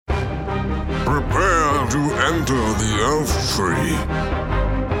to enter the elf tree.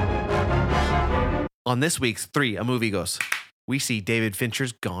 On this week's 3 A Movie Goes, we see David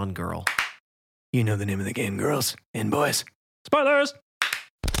Fincher's Gone Girl. You know the name of the game, girls and boys. Spoilers!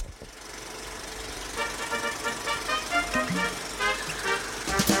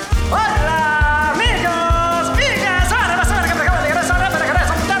 Hola, amigos, amigas, ahora vas a ver que me acabo de regresar para que veas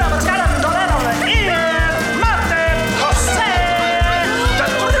un tano buscando Ian, Martin, José,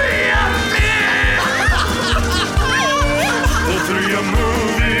 The 3 A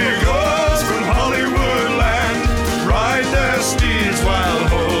Movie Goes from Hollywoodland. Ride their steeds while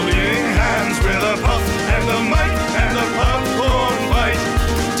holding hands with a puff and a mic and a popcorn fight.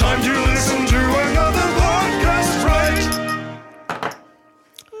 Time to listen to another podcast right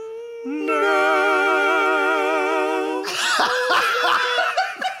now.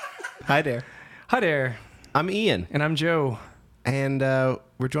 Hi there. Hi there, I'm Ian, and I'm Joe. and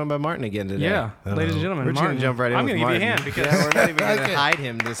we're joined by Martin again today. Yeah, ladies and gentlemen, We're just Martin. going to jump right in I'm with gonna give you a Martin. hand because Yeah, we're not even going to hide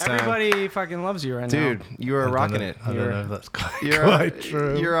him this time. everybody fucking loves you right Dude, now. you are rocking it. I don't know if that's quite, You're, quite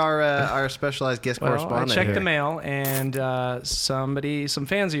true. You're our specialized guest Well, I correspondent checked here. the mail, and some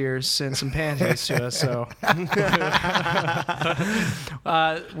fans of yours sent some panties to us. So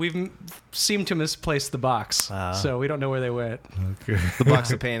we've seemed to misplace the box, so we don't know where they went. The box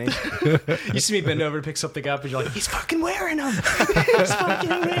of panties. You see me bend over to pick something up, and you're like, "He's fucking wearing them. He's fucking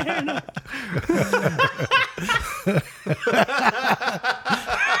wearing them."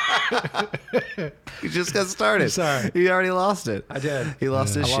 You just got started. Sorry. You already lost it. I did. He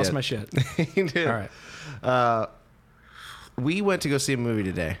lost his I shit. lost my shit. He did. All right. We went to go see a movie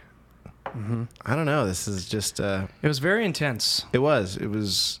today. Mm-hmm. I don't know. This is just. It was very intense. It was. It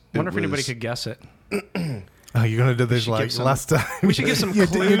was. I wonder if anybody could guess it. Oh, you're gonna do this should like give some- last time. We should give some You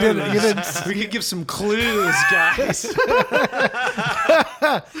clues. did- you didn't- We could give some clues, guys.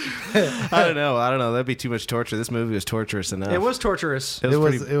 I don't know. That'd be too much torture. This movie was torturous enough. It was torturous. It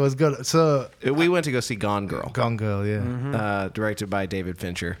was pretty- It was good. So, we went to go see Gone Girl, Gone Girl, yeah. Mm-hmm. directed by David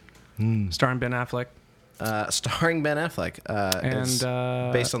Fincher, Starring Ben Affleck. starring Ben Affleck, it's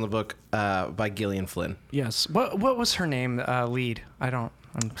And based on the book by Gillian Flynn. yes, what was her name? Lead. I'm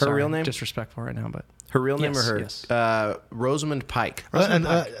sorry, real name? disrespectful right now, but Her real name Yes, or her? yes. Rosamund Pike.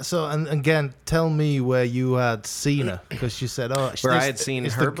 And again, tell me where you had seen her, because you said, "Oh, Where I had seen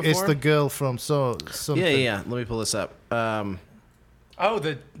it's her the, It's before? the girl from something." Yeah. Let me pull this up. oh,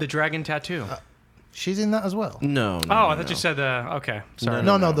 the dragon tattoo. She's in that as well. No. Oh, I thought you said the. Okay, sorry.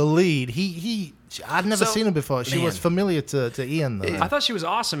 No, the lead. I'd never So, seen her before. She was man. familiar to Ian though. I thought she was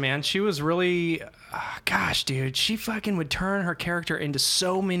awesome, man. She was really, gosh, dude. She fucking would turn her character into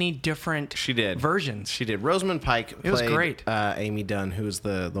so many different She did. versions. She did. Rosamund Pike It was played great. Amy Dunn, who was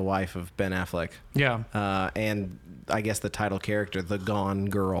the wife of Ben Affleck. Yeah. And I guess the title character, the Gone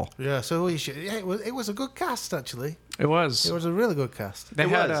Girl. Yeah, so it was a good cast actually. It was. It was a really good cast. They It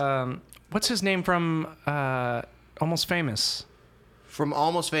had was. What's his name from Almost Famous? From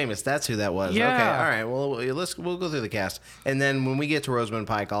Almost Famous, that's who that was. Yeah. Okay, all right. Well, we'll go through the cast, and then when we get to Rosamund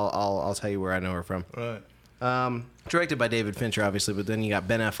Pike, I'll tell you where I know her from. Right. Directed by David Fincher, obviously, but then you got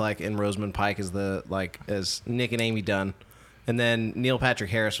Ben Affleck and Rosamund Pike as as Nick and Amy Dunn, and then Neil Patrick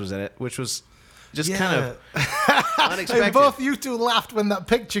Harris was in it, which was just kind of unexpected. And both you two laughed when that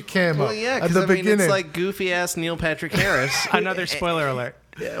picture came Well, up yeah, at because the I mean, beginning. it's like goofy ass Neil Patrick Harris. Another spoiler alert.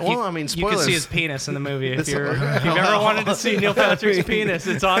 Well, I mean, You can spoilers. see his penis in the movie. If It's- you've ever wanted to see Neil Patrick's penis,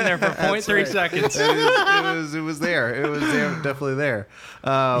 it's on there for 0.3 seconds. It was there. It was there, definitely there.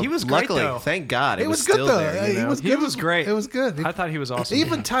 He was great, luckily, though. thank God, it was still good though. there. You know? He was great. It was good. I thought he was awesome.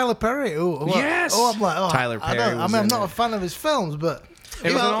 Even Tyler Perry. Yes! I'm like, Tyler Perry was I'm in not it. a fan of his films, but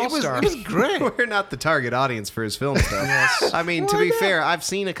It was an all-star. It was great. We're not the target audience for his film stuff. I mean, to be fair, I've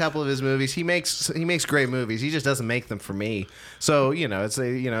seen a couple of his movies. He makes great movies. He just doesn't make them for me. So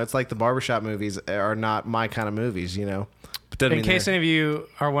it's like the barbershop movies are not my kind of movies. But doesn't In mean case they're- any of you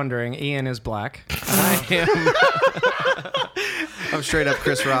are wondering, Ian is black. I am. I'm straight up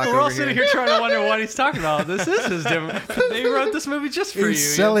Chris Rock We're all over sitting here. here trying to wonder what he's talking about. This is his different. They wrote this movie just for He's you.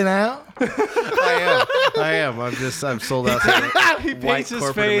 selling out. I am. I'm sold out to He white paints his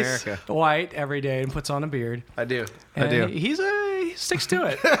corporate face America. white every day and puts on a beard. I do. And he sticks to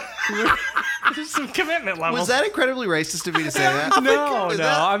it. There's some commitment level. Was that incredibly racist of me to say that? No.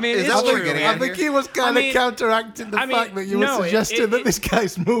 I mean, is it's that what we're true. getting I at think here? he was kind I mean- of counteracting the I mean, fact that you no, were suggesting that this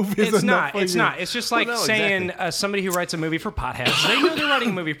guy's movies It's are not. not for It's you. not. It's just like no, saying somebody who writes a movie for potheads. They know they're writing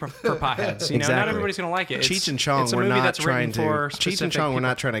a movie for potheads. You know, not Exactly. everybody's going to like it. Cheech and Chong it's a were movie not that's trying written for to. Cheech and specific Chong were people.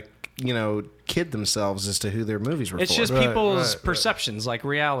 not trying to, kid themselves as to who their movies were It's for. just Right, people's right. perceptions, like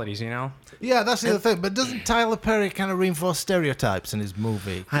realities. You know. Yeah, that's the other thing. But doesn't Tyler Perry kind of reinforce stereotypes in his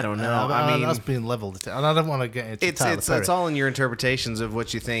movie? I don't know. I mean, as being leveled at, and I don't want to get into Tyler Perry. It's all in your interpretations of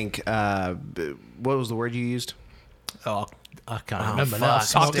what you think. What was the word you used? Oh, I can't remember now.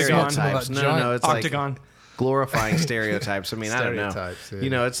 Stereotypes. No, it's Octagon. like glorifying stereotypes. I mean, I don't know. Stereotypes, yeah. You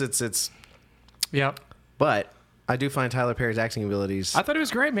know, it's. Yep. But I do find Tyler Perry's acting abilities. I thought he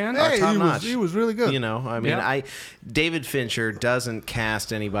was great, man. Are Hey, top-notch. he was really good. You know, I mean, Yeah. David Fincher doesn't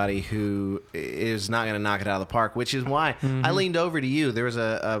cast anybody who is not going to knock it out of the park, which is why I leaned over to you. There was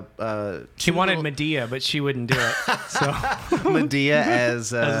She wanted Medea, but she wouldn't do it. So Medea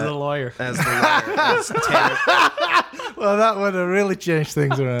as as the lawyer. as the lawyer, as Tanner, Well, that would have really changed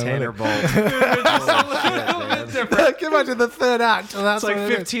things around. Tanner wouldn't Bolt. it? Can you imagine the third act? And that's It's like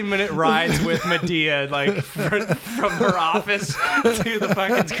what it is. 15-minute rides with Medea, like from her office to the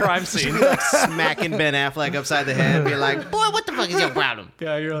fucking crime scene. Smacking Ben Affleck upside the head, be like, "Boy, what the fuck is your problem,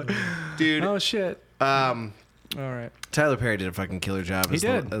 Yeah, you're like, dude?" oh shit. All right, Tyler Perry did a fucking killer job as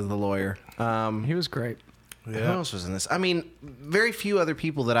did. the lawyer. he was great. Who else was in this? I mean, very few other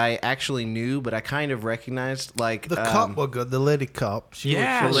people that I actually knew, but I kind of recognized. Like The cop were good. The lady cop.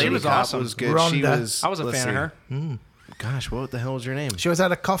 Yeah, the she lady was cop awesome. was good. She Rhonda. was. I was a let's fan of see. her. Gosh, what the hell was your name? She always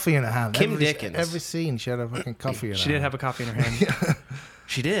had a coffee in her hand. Kim every, Dickens. Every scene, she had a fucking coffee in her She did hand. have a coffee in her hand,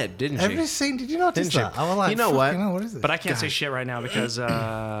 She did, didn't she? Every scene, did you notice Didn't she? that? I was like, You know what? fucking hell, what is this? but I can't say shit right now because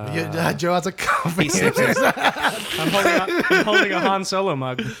Joe has a coffee. I'm holding a Han Solo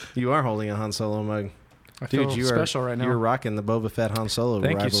mug. You are holding a Han Solo mug. I feel Dude, you special are right now. You're rocking the Boba Fett Han Solo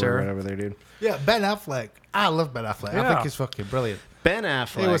Thank you, rivalry sir. right over there, dude. Yeah, Ben Affleck. I love Ben Affleck. I Yeah. think he's fucking brilliant. Ben He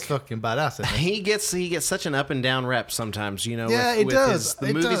was Affleck. fucking badass. Isn't he? He gets such an up and down rep sometimes, you know. Yeah, with, he with does. the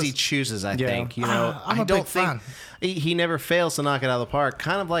It movies does. he chooses. I Yeah. think you know. I'm I a don't big think fan. he never fails to knock it out of the park.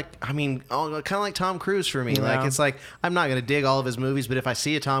 Kind of like kind of like Tom Cruise for me. Like Yeah. it's like I'm not gonna dig all of his movies, but if I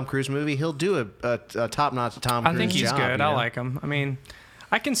see a Tom Cruise movie, he'll do a top notch Tom Cruise I think he's job, good. you I know? like him. I mean,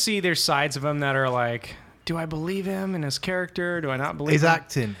 I can see there's sides of him that are like, do I believe him in his character? Do I not believe He's him?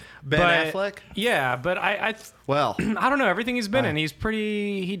 acting. Ben But- Affleck. Yeah, but I Well, I don't know. Everything he's been in,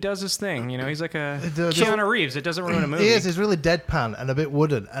 he does his thing. You know, he's like a The- Keanu Reeves. It doesn't ruin a movie. He is. He's really deadpan and a bit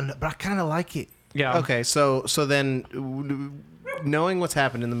wooden, but I kind of like it. Yeah. okay, so then knowing what's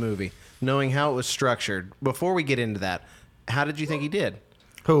happened in the movie, knowing how it was structured, before we get into that, how did you think he did?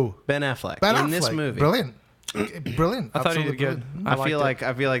 Who? Ben Affleck Ben in Affleck. this movie. Brilliant. Brilliant. I thought he Absolutely did good. brilliant. I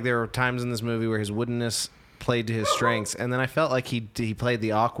liked feel like there were times in this movie where his woodenness played to his strengths, and then I felt like he played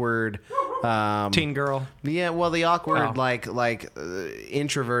the awkward Teen girl. Yeah, well, the awkward Oh. like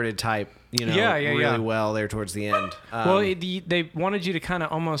introverted type, you know, Yeah, really yeah. well there towards the end. They wanted you to kind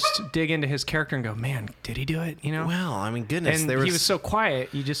of almost dig into his character and go, man, did he do it? You know. well, I mean, goodness, and there he was so quiet.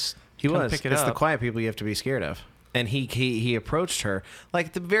 You just he kinda was. pick it It's up. the quiet people you have to be scared of. And he approached her like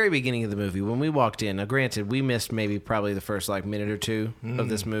at the very beginning of the movie when we walked in. Now, granted, we missed maybe probably the first like minute or two of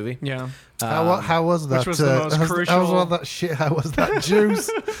this movie. Yeah. How was that? which was the most how crucial- was all that shit? How was that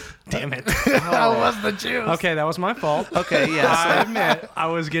juice? Damn it. How was the juice? Okay, that was my fault. Okay, yeah. I admit, I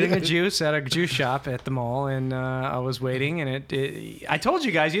was getting a juice at a juice shop at the mall, and I was waiting, and I told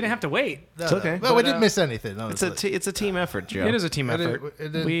you guys you didn't have to wait. It's okay. Well, we But, didn't miss anything. It's a team effort, Joe. It is a team It is- effort.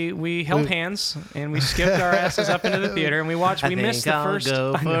 it is- We held hands, and we skipped our asses up into the theater, and we watched. We missed the I'll first.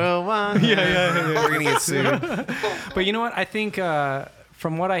 go for a while. yeah. We're gonna get sued. But you know what? I think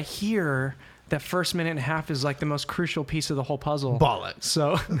from what I hear, that first minute and a half is like the most crucial piece of the whole puzzle. bollocks.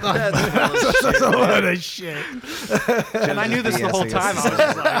 So, That's a load of shit. and I knew this the whole time. I was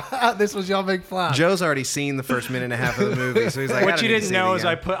just like, This was your big plan. Joe's already seen the first minute and a half of the movie, so he's like, I what don't you need to didn't see know it is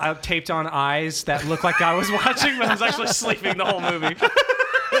again. I taped on eyes that looked like I was watching, but I was actually sleeping the whole movie.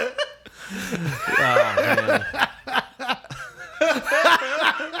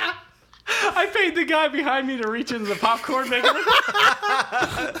 I paid the guy behind me to reach into the popcorn maker.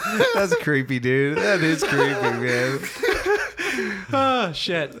 That's creepy, dude. That is creepy, man. Oh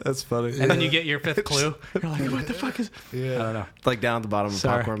shit! That's funny. And then you get your fifth clue. You're like, what the fuck is? I don't know. like down at the bottom of the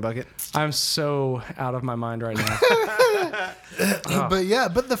Sorry. popcorn bucket. I'm so out of my mind right now.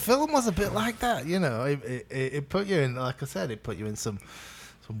 But the film was a bit like that, you know. It put you in, like I said, it put you in some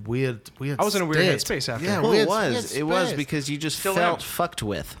weird. I was in a weird state. headspace after. Yeah, Well, weird, it was. weird It was space. because you just Still felt am. fucked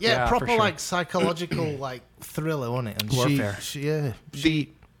with. yeah, Yeah, proper for sure. like psychological like thriller, wasn't it? And Warfare.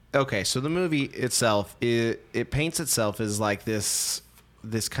 Okay, so the movie itself, it paints itself as like this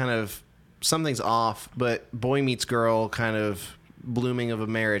kind of something's off, but boy meets girl kind of blooming of a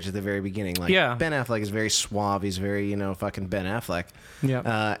marriage at the very beginning. Like Yeah. Ben Affleck is very suave. He's very fucking Ben Affleck.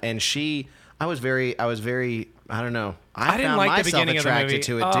 Yeah. And I was very. I don't know. I didn't found like the myself beginning of the attracted movie.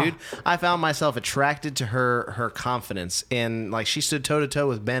 to it, Oh. dude. I found myself attracted to her confidence, and like she stood toe to toe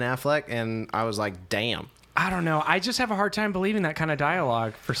with Ben Affleck, and I was like, damn. I don't know. I just have a hard time believing that kind of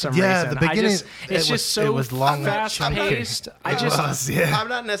dialogue for some Yeah, reason. the beginning, It's just so it was long, fast chunky. paced. It was, yeah. I'm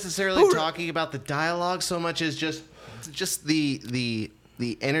not necessarily talking about the dialogue so much as just the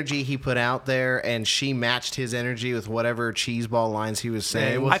energy he put out there, and she matched his energy with whatever cheeseball lines he was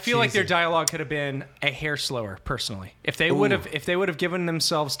saying. I feel like their dialogue could have been a hair slower, personally. If they would have given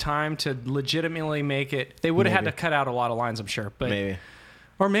themselves time to legitimately make it, they would have had to cut out a lot of lines, I'm sure. But Maybe.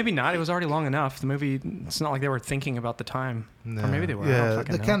 Or maybe not. It was already long enough. The movie, it's not like they were thinking about the time. Or maybe they were. I don't Yeah,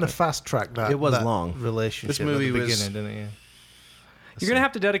 fucking they know. kind of fast tracked that. It was that long. relationship. This movie at the was- beginning, didn't it? You're going to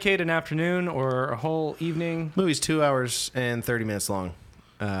have to dedicate an afternoon or a whole evening. Movie's 2 hours and 30 minutes long.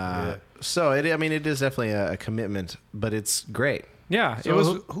 So it is definitely a commitment, but it's great. Yeah, So it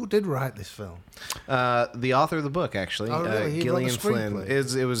was. who did write this film? The author of the book, actually, Oh, really? He wrote Gillian the Flynn.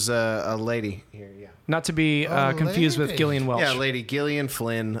 screenplay? It was a lady. Here, yeah. Not to be Oh, confused with lady. Gillian Welch. Yeah, lady Gillian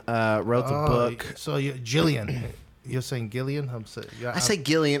Flynn wrote the book. So you Gillian. You're saying Gillian? I say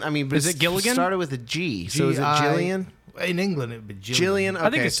Gillian. I mean, but Is it Gilligan? Started with a G. So is it G-I- Gillian? In England, it would be Gillian. Jillian. Okay, I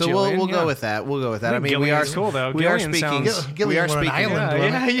think it's so Jillian, we'll yeah. go with that. We'll go with that. I I think mean, we Gillian are is cool, though. We are Gillian speaking. sounds- Gillian we are were an speaking.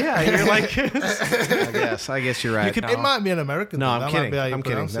 island, Yeah, yeah. You're like, I guess you're right. It might be an American no, thing. I'm That kidding. Might be how you I'm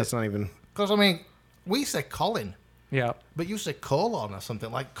kidding. pronounce That's not even Because, I mean, we say Colin, yeah. but you say colon or something,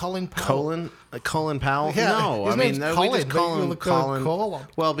 like Colin Powell. Colin Powell. Yeah, No, his I mean name's we just Colin, call but him you'll call Colin. him Colin.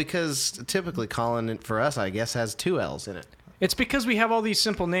 Well, because typically Colin for us, I guess, has 2 L's in it. It's because we have all these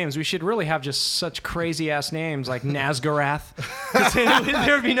simple names. We should really have just such crazy ass names like Nazgarath. 'Cause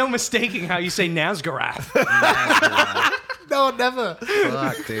there would be no mistaking how you say Nazgarath. No, never.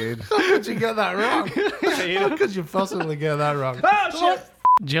 Fuck, dude. How could you get that wrong? How could you possibly get that wrong? Oh shit!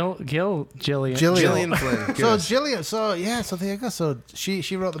 Gillian. Gillian Flynn. So Gillian, so there you go. So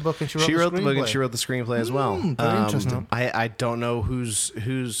she wrote the book and She wrote the book and she wrote the screenplay as well. very interesting. I don't know who's.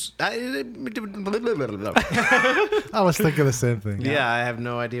 I was thinking the same thing. Yeah, I have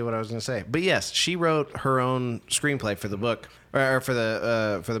no idea what I was going to say. But yes, she wrote her own screenplay for the book or for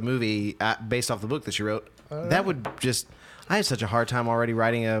the movie based off the book that she wrote. That would just. I had such a hard time already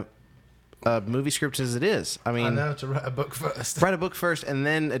writing a movie script as it is. I mean, I know, to write a book first. write a book first and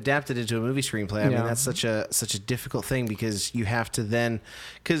then adapt it into a movie screenplay. I mean, Yeah. that's such a difficult thing because you have to then,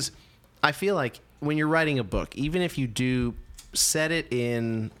 because I feel like when you're writing a book, even if you do set it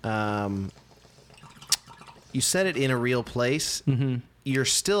in, you set it in a real place. Mm-hmm. You're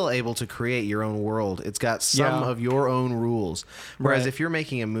still able to create your own world. It's got some Yeah. of your own rules. Whereas Right. if you're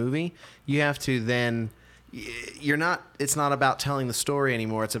making a movie, you have to then. You're not. It's not about telling the story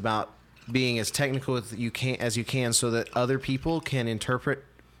anymore. It's about being as technical as you can, so that other people can interpret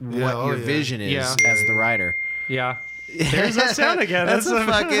what your vision is Yeah. as the writer. Yeah. There's that sound again. That is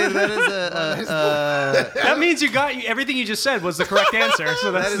That means you got everything you just said was the correct answer.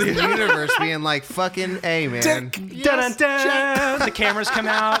 So that that's is the universe being like fucking A, man. Dun, dun, dun. The cameras come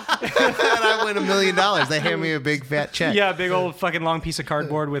out. And I win $1 million. They hand me a big fat check. Yeah, a big old fucking long piece of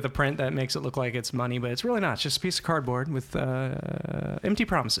cardboard with a print that makes it look like it's money, but it's really not. It's just a piece of cardboard with empty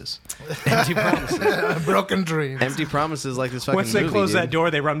promises. Empty promises. Broken dreams. Empty promises like this fucking Once they movie, close dude. that door,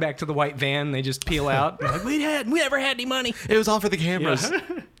 they run back to the white van. They just peel out. They're like, we never had any money. It was all for the cameras.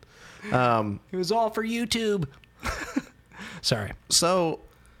 It was all for YouTube. Sorry. So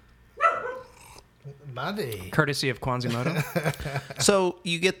Maddie. Courtesy of Quasimodo. So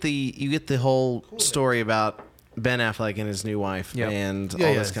you get the whole story about Ben Affleck and his new wife Yep. and Yeah,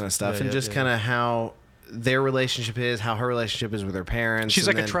 all yeah. this kind of stuff, Yeah, and yeah, just yeah. kind of how their relationship is, how her relationship is with her parents. She's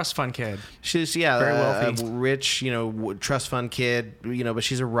and like a then trust fund kid. She's very wealthy. a rich, trust fund kid, but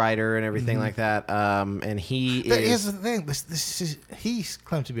she's a writer and everything like that. And he But here's is the thing. This is he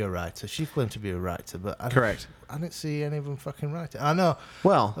claimed to be a writer. She claimed to be a writer, but Correct. I didn't see any of them fucking writing. I know.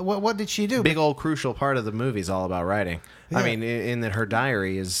 well. What did she do? Big old crucial part of the movie is all about writing. I Yeah. mean, in that her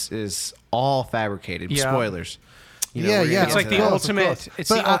diary is all fabricated. Yeah. Spoilers. Yeah, we're gonna yeah. get It's like into the that. ultimate- it's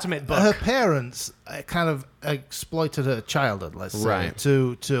the ultimate book. Her parents kind of exploited her childhood, let's say, Right.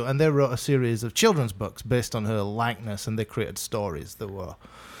 to and they wrote a series of children's books based on her likeness, and they created stories that were.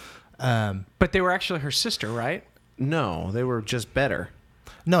 But they were actually her sister, right? No, they were just better.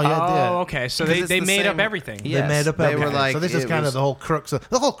 No, yeah, Oh, yeah. okay. So Because they it's the made up same- everything. Yeah. They made up They everything. were like- so this is it kind was- of the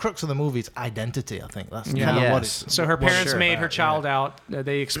whole crux of the movie is identity. I think that's Yeah. kind of what Yes. it's. So her what it's parents made her about, child out.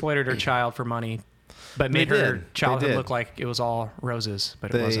 They exploited her child for money, but made They her did. They childhood did. look like it was all roses, but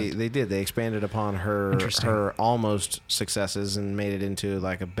it They wasn't. they did. They expanded upon her Interesting. her almost successes and made it into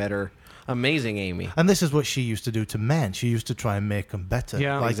like a better Amazing Amy. And this is what she used to do to men. She used to try and make them better.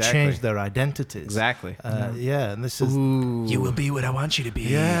 Yeah. Like Exactly. change their identities. Exactly. Yeah, and this is... You will be what I want you to be.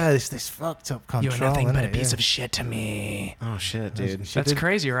 Yeah, it's this fucked up control. You're nothing but a innit? piece Yeah. of shit to me. Oh shit, dude. She That's did-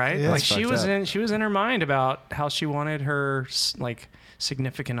 crazy, right? Yeah, like it's she fucked was up. she was in her mind about how she wanted her like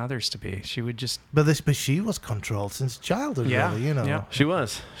significant others to be. She would just But she was controlled since childhood, Yeah, really, you know. yeah. She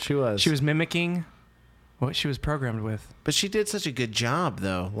was. she was mimicking what she was programmed with. But she did such a good job,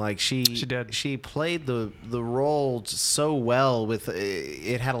 though. Like she did. She played the role so well. With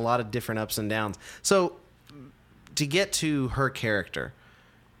it had a lot of different ups and downs. So to get to her character,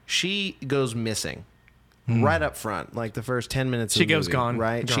 she goes missing right up front. Like the first 10 minutes. She of the goes movie, gone,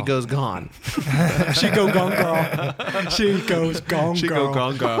 Right. girl. She goes gone. She go gone girl. She goes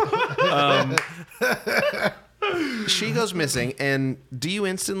gone girl. She goes missing, and do you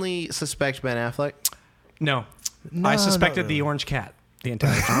instantly suspect Ben Affleck? No. No, I not suspected really. the orange cat the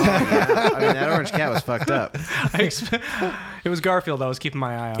entire time. I mean, that orange cat was fucked up. It was Garfield I was keeping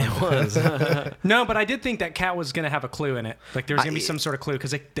my eye on. It was. No, but I did think that cat was going to have a clue in it. Like there was going to be some sort of clue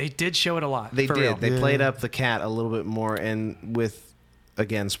because they did show it a lot. They for did. real. They Yeah. played up the cat a little bit more, and with,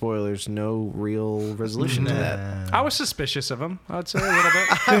 again, spoilers, no real resolution to that. I was suspicious of him. I would say a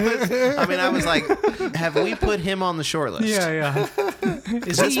little bit. I mean, I was like, have we put him on the short list? yeah.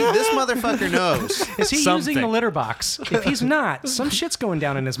 Is This motherfucker knows. Is he something. using the litter box? If he's not, some shit's going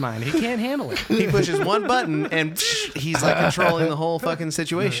down in his mind. He can't handle it. He pushes one button, and he's like controlling the whole fucking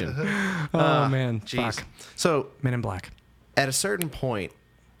situation. Oh man, Jeez. fuck. So Men in Black. at a certain point,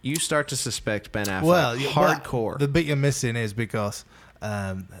 you start to suspect Ben Affleck. Well, yeah, hardcore. The bit you're missing is because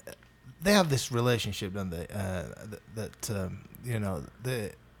they have this relationship, don't they? You know,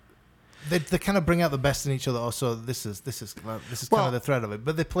 they kind of bring out the best in each other. Also, this is kind Well, of the thread of it.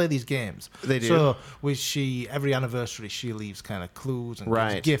 But they play these games. They do. So every anniversary she leaves kind of clues and gives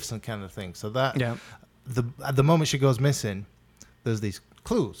Right. gifts and kind of things. So that Yeah. at the moment she goes missing, there's these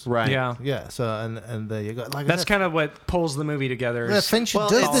clues. right. Yeah. Yeah. So and there you go. Like I That's said, kind of what pulls the movie together. yeah, is- Fincher Well,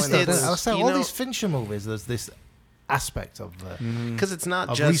 does it's- this stuff. it's- I was saying you all know- these Fincher movies. There's this aspect of Because it's not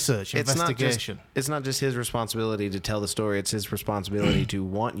Of just research, it's investigation. It's not just his responsibility to tell the story. It's his responsibility to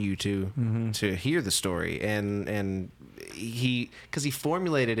want you to hear the story, and because he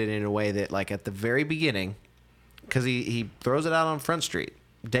formulated it in a way that, like, at the very beginning, because he throws it out on Front Street.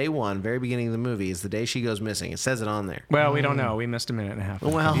 Day one, very beginning of the movie, is the day she goes missing. It says it on there. well, we don't know. We missed a minute and a half.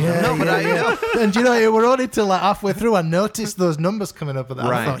 Well, Yeah, no, but yeah, I know. And you know, we're only till like halfway through. I noticed those numbers coming up, and I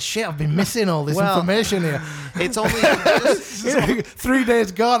Right. thought, shit, I've been missing all this Well, information here. It's only just, 3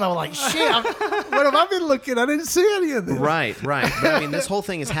 days gone. I was like, shit, where have I been looking? I didn't see any of this. right. But I mean, this whole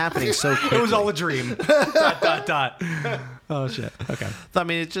thing is happening so quickly. It was all a dream. dot. Oh shit. Okay. I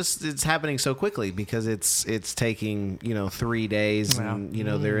mean, it's happening so quickly because it's taking 3 days, and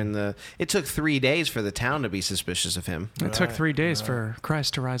they're in the. It took 3 days for the town to be suspicious of him. It took 3 days for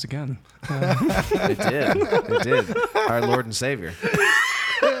Christ to rise again. It did. Our Lord and Savior.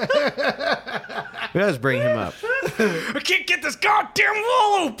 We always bring him up. I can't get this goddamn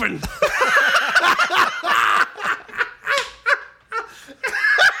wall open.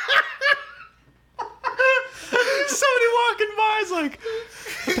 Somebody walking by is like,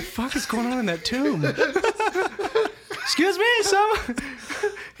 what the fuck is going on in that tomb? Excuse me, someone.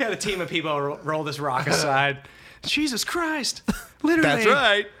 He had a team of people roll this rock aside. Jesus Christ. Literally. That's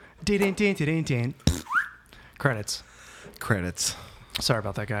right. Din-din-din-din-din. Credits. Credits. Sorry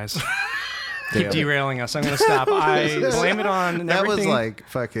about that, guys. Keep derailing us. I'm going to stop. I blame it on That was everything. like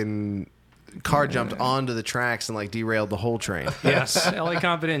fucking car jumped onto the tracks and like derailed the whole train. Yes, LA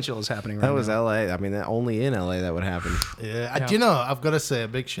Confidential is happening right That was now. L.A. I mean, only in L.A. that would happen. Yeah, Yeah. do you know? I've got to say a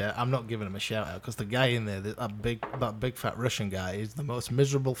big shout. I'm not giving him a shout out because the guy in there, that big fat Russian guy, is the most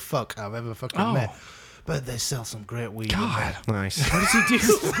miserable fuck I've ever fucking met. But they sell some great weed. God. Nice. What does he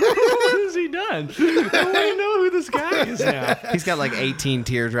do? What has he done? I want to know who this guy is now. He's got like 18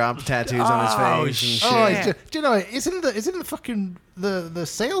 teardrop tattoos on his Oh, face and shit. shit. Oh, do you know? It's in the fucking the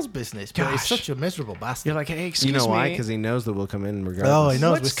sales business, but he's Gosh. such a miserable bastard. You're like, hey, excuse You know me. why? Because he knows that we'll come in regardless. Oh, he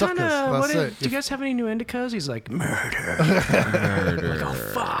knows What's we're kind suckers. of That's it. do you guys have any new indicas? He's like murder. Like, oh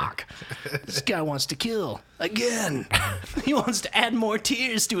fuck, this guy wants to kill again. He wants to add more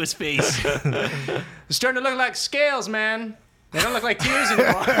tears to his face. It's starting to look like scales, man. They don't look like tears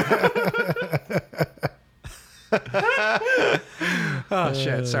anymore. Oh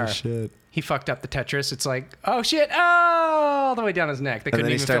shit! Sorry. Shit. He fucked up the Tetris. It's like, oh shit! Oh, all the way down his neck. They And couldn't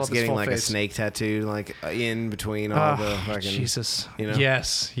then he even fill starts up his getting full like a face. snake tattoo, like in between all the Oh, fucking. Jesus. you know?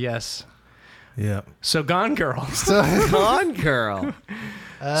 Yes. Yeah. So Gone Girl. Gone Girl.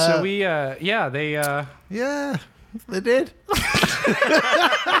 So we, they. Yeah, they did.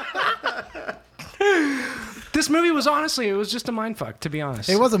 This movie was honestly, it was just a mindfuck, to be honest.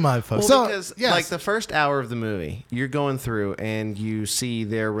 It was a mindfuck. Well, So, because yes. like the first hour of the movie, you're going through and you see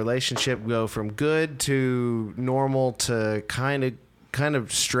their relationship go from good to normal to kind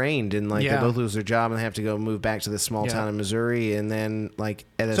of strained, and like Yeah. they both lose their job and they have to go move back to this small Yeah. town in Missouri, and then like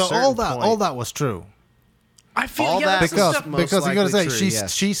at a So certain all point, that was true. I feel all that that's the Because stuff. most because you got to say likely true,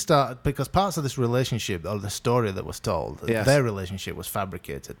 yes. she started because parts of this relationship or the story that was told, Yes. their relationship was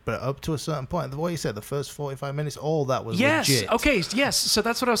fabricated. But up to a certain point, what you said, the first 45 minutes, all that was Yes. legit. Okay. Yes. So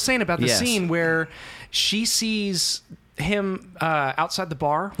that's what I was saying about the Yes. scene where she sees him outside the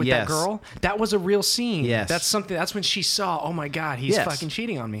bar with Yes. that girl. That was a real scene. Yes. That's something. That's when she saw. Oh my God, he's Yes. fucking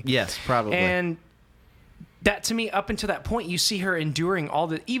cheating on me. Yes, probably. And that to me, up until that point, you see her enduring all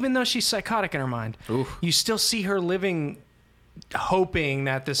the. Even though she's psychotic in her mind, Oof. you still see her living, hoping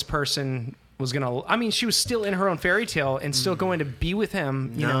that this person was gonna. I mean, she was still in her own fairy tale and still going to be with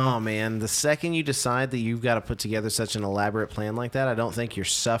him. You know. no, man. The second you decide that you've got to put together such an elaborate plan like that, I don't think you're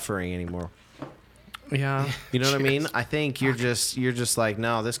suffering anymore. Yeah. You know what I mean? I think you're just like,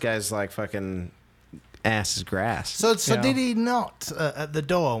 no, this guy's like fucking ass is grass. So Yeah. did he not at the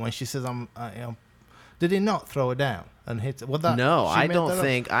door when she says did he not throw her down and hit? Well, that No, she I made don't that up?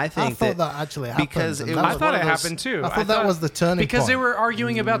 think- I think thought that- that actually happened. because and it that was I thought one it of those- happened too. I thought that was the turning because they point. were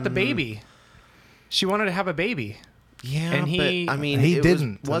arguing about the baby. She wanted to have a baby. Yeah, And he- but I mean, He it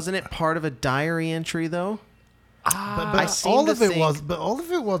didn't. Wasn't it part of a diary entry though? But I seem all to of it think- was. But all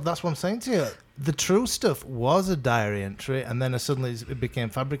of it was. That's what I'm saying to you. The true stuff was a diary entry, and then suddenly it became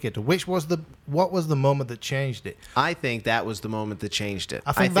fabricated. What was the moment that changed it? I think that was the moment that changed it.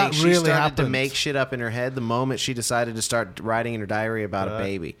 I think that she really started to happened. make shit up in her head the moment she decided to start writing in her diary about a Right.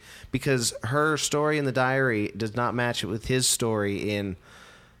 baby, because her story in the diary does not match with his story in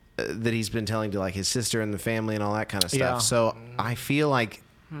that he's been telling to like his sister and the family and all that kind of stuff. Yeah. So I feel like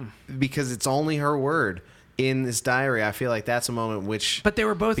because it's only her word in this diary, I feel like that's a moment which. But they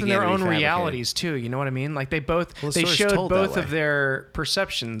were both in began their to be own fabricated. realities too. You know what I mean? Like they both Well, the they story's showed told that both way. of their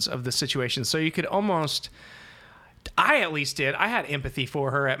perceptions of the situation. So you could almost. I at least did. I had empathy for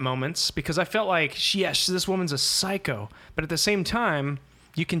her at moments because I felt like this woman's a psycho, but at the same time,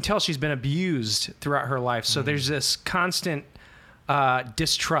 you can tell she's been abused throughout her life. So there's this constant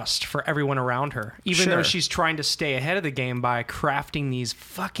distrust for everyone around her, even though Sure. she's trying to stay ahead of the game by crafting these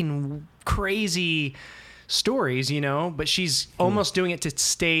fucking crazy stories, you know. But she's almost doing it to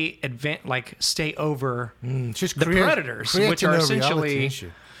stay stay over She's the predators, which creating are a essentially. reality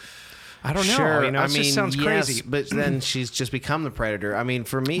issue. I don't know. Sure, You know, I it mean, just sounds yes, crazy. but then she's just become the predator. I mean,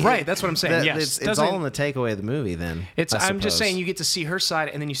 for me, Right, that's what I'm saying, yes. it's Doesn't- all in the takeaway of the movie. Then I'm just suppose. saying you get to see her side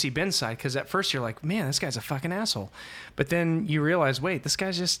and then you see Ben's side because at first you're like, man, this guy's a fucking asshole, but then you realize, wait, this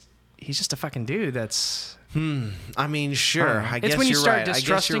guy's he's just a fucking dude. That's I mean, sure. I guess it's when you you're start right. I guess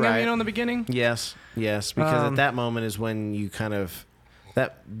distrusting you're him, right. you know, in the beginning. Yes, because at that moment is when you kind of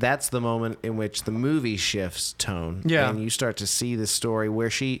that's the moment in which the movie shifts tone. Yeah. And you start to see this story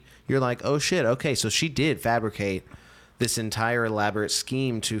where you're like, oh shit, okay, so she did fabricate this entire elaborate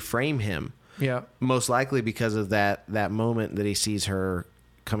scheme to frame him. Yeah. Most likely because of that moment that he sees her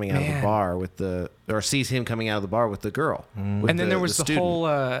coming out of the Man. bar or sees him coming out of the bar with the girl. with And then there was the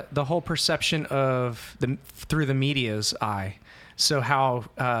student. whole perception of through the media's eye. So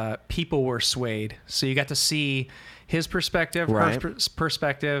how people were swayed. So you got to see his perspective, Right. her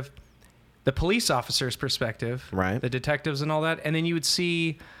perspective, the police officer's perspective, Right. the detectives and all that, and then you would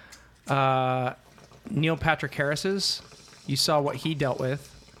see Neil Patrick Harris's. You saw what he dealt with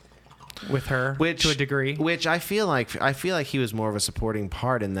her to a degree. Which I feel like he was more of a supporting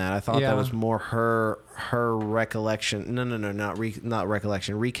part in that. I thought Yeah. that was more her recollection. No, not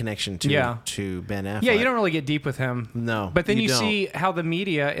recollection, reconnection to Ben Affleck. Yeah, you don't really get deep with him. No, But then you you don't. see how the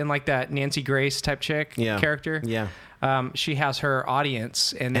media in like that Nancy Grace type chick character. Yeah. She has her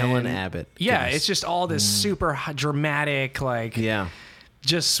audience and then, Ellen Abbott. Yeah, Yes. it's just all this super dramatic, like Yeah.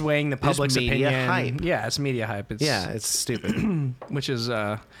 just swaying the public's media opinion. hype. Yeah, it's media hype. It's, Yeah, it's stupid. which is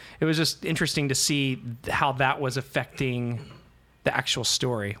it was just interesting to see how that was affecting the actual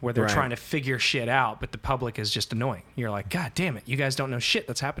story where they're Right. trying to figure shit out, but the public is just annoying. You're like, God damn it, you guys don't know shit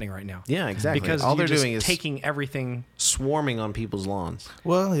that's happening right now. Yeah, exactly. Because All you're they're just doing is taking everything. swarming on people's lawns.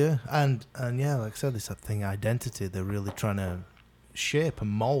 Well, yeah, and yeah, like I said, this thing identity. They're really trying to shape and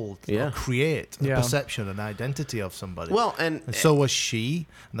mold, Yeah. or create a Yeah. perception and identity of somebody. Well, and so was she,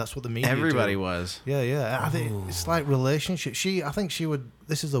 and that's what the media. everybody do. was. Yeah. I think it's like relationship. I think she would.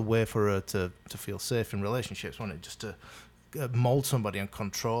 This is a way for her to feel safe in relationships, wasn't it? Just to mold somebody and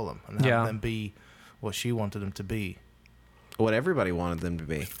control them and have Yeah. them be what she wanted them to be. what everybody wanted them to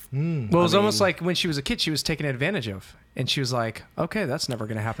be. Well, it was almost like when she was a kid, she was taken advantage of. And she was like, okay, that's never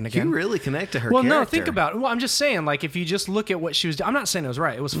going to happen again. You really connect to her Well, character. no, think about it. Well, I'm just saying, like, if you just look at what she was doing, I'm not saying it was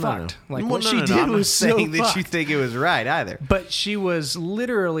right. It was fucked. Like, what she did I'm not was so saying that you fucked. think it was right either. But she was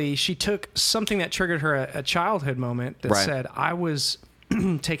literally, she took something that triggered her a childhood moment that Right. said, I was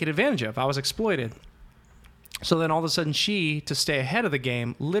taken advantage of. I was exploited. So then all of a sudden she, to stay ahead of the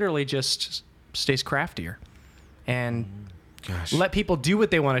game, literally just stays craftier. And Gosh. let people do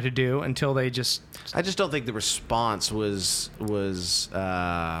what they wanted to do until they just... I just don't think the response was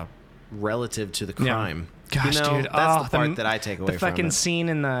relative to the crime. Gosh, you know, dude, that's the part that I take away the from fucking it. scene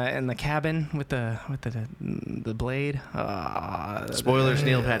in the cabin with the blade. Spoilers: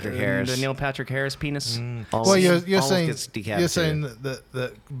 Neil Patrick Harris. The Neil Patrick Harris penis. Almost- Well, you're almost saying gets decapitated. you're saying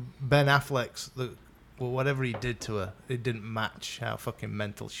that Ben Affleck's whatever he did to her, it didn't match how fucking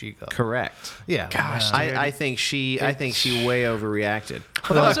mental she got. Correct. Yeah. Gosh, yeah. dude. I think she way overreacted.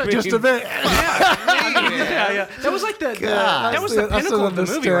 Well, that was Just a bit. yeah. That was like that was the That's pinnacle of the an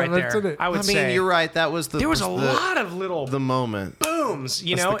movie right understatement, isn't there. it? I would I mean, say you're right. That was the there was a lot of little the moment. booms,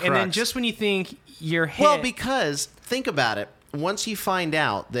 you That's know, the and then crux. just when you think you're hit, Well, because think about it. Once you find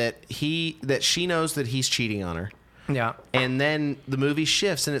out that she knows that he's cheating on her, yeah, and then the movie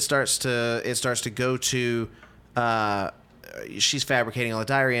shifts and it starts to go to she's fabricating all the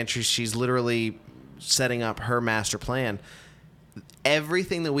diary entries. She's literally setting up her master plan.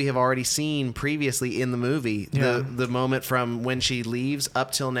 Everything that we have already seen previously in the movie, Yeah. the moment from when she leaves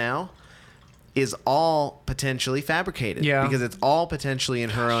up till now, is all potentially fabricated. Yeah. Because it's all potentially in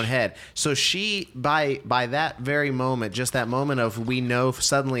her own head. So she, by that very moment, just that moment of we know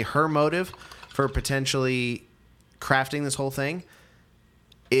suddenly her motive for potentially crafting this whole thing,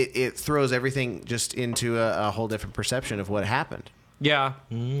 it throws everything just into a whole different perception of what happened. yeah.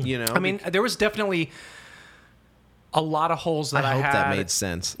 You know? I mean, there was definitely a lot of holes that I hope had. that made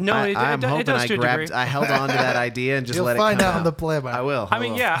sense. No, I'm it hoping does I to a grabbed, degree. I held on to that idea and just You'll let it find come out on the playback. I will. I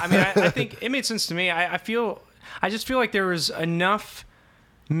mean, yeah. I mean, I think it made sense to me. I just feel like there was enough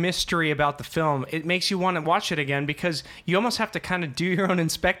mystery about the film. It makes you want to watch it again because you almost have to kind of do your own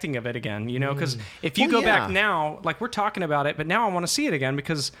inspecting of it again, you know? Because if you Well, go yeah. back now, like we're talking about it, but now I want to see it again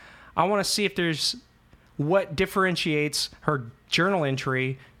because I want to see if there's what differentiates her journal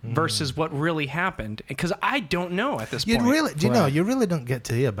entry versus what really happened. Because I don't know at this You point. really, do you know? You really don't get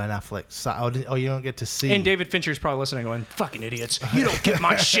to hear Ben Affleck's side, or you don't get to see. And David Fincher's probably listening, going, "Fucking idiots! You don't get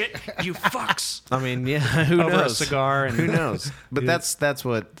my shit, you fucks!" I mean, yeah. Who Over knows? a cigar and Who knows? But that's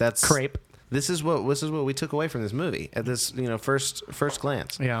crepe. This is what we took away from this movie at this first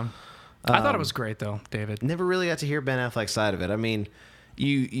glance. Yeah, I thought it was great though, David. Never really got to hear Ben Affleck's side of it. I mean,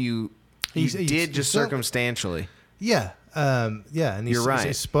 you He's did just so- circumstantially. Yeah, yeah, and You're right.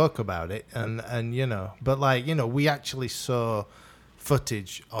 he spoke about it, and but we actually saw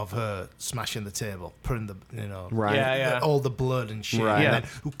footage of her smashing the table, putting the Right. Yeah. all the blood and shit, Right. and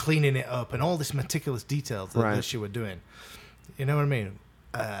then cleaning it up, and all this meticulous details that, Right. that she were doing. You know what I mean?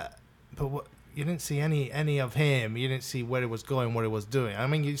 But what, you didn't see any of him. You didn't see where he was going, what he was doing. I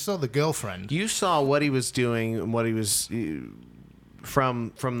mean, you saw the girlfriend. You saw what he was doing and what he was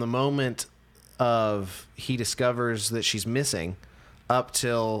from the moment of he discovers that she's missing up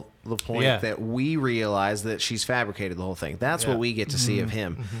till the point Yeah. that we realize that she's fabricated the whole thing. That's what Yeah. we get to see of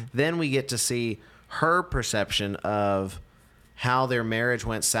him. Then we get to see her perception of how their marriage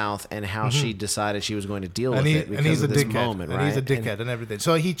went south and how she decided she was going to deal with it because he's a of this dickhead, moment, and right? he's a dickhead and everything.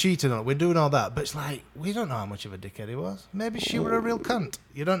 So he cheated on it. We're doing all that, but it's like we don't know how much of a dickhead he was. Maybe she were a real cunt.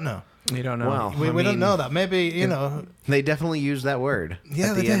 You don't know. You don't know. Well, We I don't mean, know that. Maybe They definitely used that word.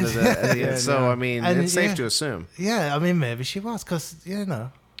 Yeah, at the they end did. of the. At the end. So I mean, And, it's safe yeah. to assume. Yeah, I mean, maybe she was, because who Do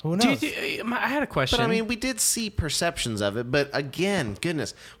knows? I had a question. But I mean, we did see perceptions of it. But again,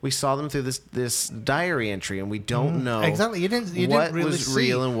 goodness, we saw them through this diary entry, and we don't know Exactly. You didn't what really was see.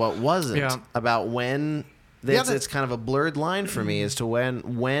 real and what wasn't Yeah. about when. Yeah, It's kind of a blurred line for me as to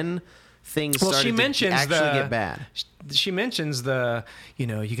when things well, started she to mentions actually get bad. She mentions you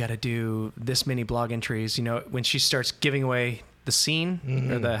got to do this many blog entries. When she starts giving away the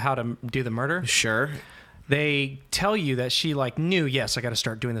scene or the how to do the murder. Sure, They tell you that she knew. Yes, I got to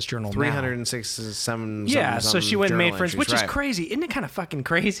start doing this journal. 367. Yeah, so she went and made friends, which is right. crazy. Isn't it kind of fucking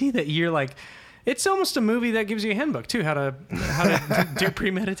crazy that you're like, it's almost a movie that gives you a handbook too, how to do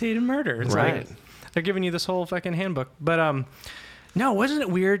premeditated murder. It's Right. like they're giving you this whole fucking handbook. But no, wasn't it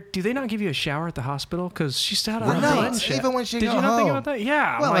weird? Do they not give you a shower at the hospital? Because she still had on No, blood and shit. even when she Did got you not think home. about that?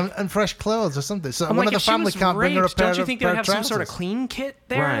 Yeah. Well, I'm like, and fresh clothes or something. So I'm one like, of the if she family was can't bring her a raped, pair don't you of think they would have pair some of sort of trousers. clean kit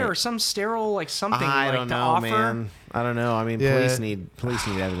there Right. or some sterile something I like don't to know, offer? man. I don't know. I mean, Yeah. police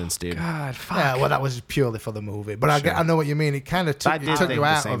need evidence, dude. God, fuck. Yeah, well, that was purely for the movie, but I know what you mean. It kind of I took, did took think you the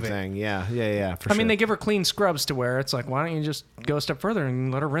out same of it. thing. Yeah. For I mean, sure. they give her clean scrubs to wear. It's like, why don't you just go a step further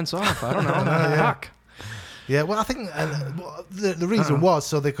and let her rinse off? I don't know. Fuck. Yeah, well, I think the reason was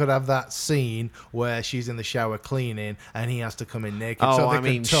so they could have that scene where she's in the shower cleaning and he has to come in naked. Oh, so they I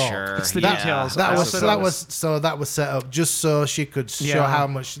mean, could talk. sure. It's the Yeah. details. That I was also that was set up just so she could show Yeah. how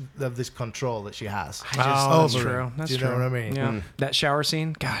much of this control that she has. Oh, that's over true. him. That's Do you true. know what I mean? Yeah. That shower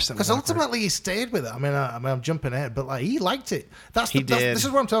scene. Gosh, that was Because awkward. ultimately he stayed with it. I mean, I'm jumping ahead, but like he liked it. He did. This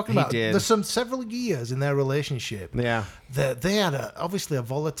is what I'm talking He about. did. There's several years in their relationship. Yeah. That they had obviously a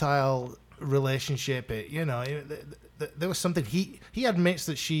volatile relationship. There was something he admits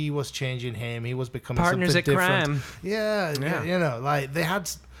that she was changing him. He was becoming Partners something at different. crime. Yeah, like they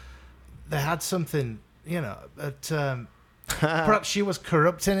had something. But perhaps she was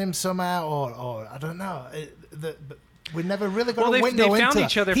corrupting him somehow, or I don't know. But we never really got Well, a they window found into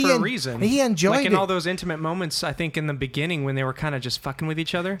each that. other He for a en- reason. He enjoyed like in it. all those intimate moments. I think in the beginning when they were kind of just fucking with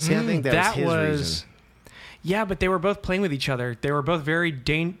each other. See, I think that was his reason. Yeah, but they were both playing with each other. They were both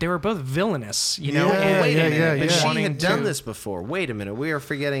they were both villainous, you know. Yeah, and- Wait a minute, yeah, but yeah. she wanting had done to- this before. Wait a minute, we are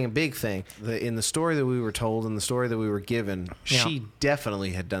forgetting a big thing. In the story that we were told, and the story that we were given, Yeah. she definitely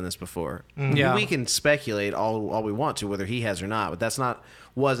had done this before. Yeah. We can speculate all we want to whether he has or not, but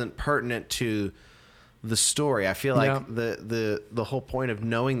wasn't pertinent to the story. I feel like Yeah. the whole point of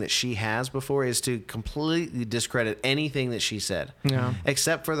knowing that she has before is to completely discredit anything that she said, Yeah.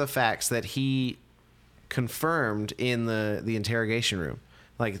 except for the facts that he confirmed in the interrogation room.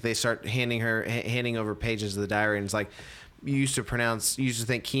 Like they start handing over pages of the diary, and it's like, you used to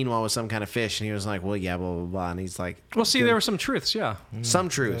think quinoa was some kind of fish, and he was like, well, yeah, blah blah blah, and he's like, Well, see, there were some truths. Yeah. some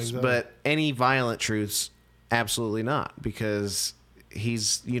truths, exactly. but any violent truths, absolutely not, because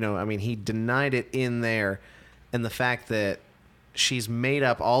he's, he denied it in there, and the fact that she's made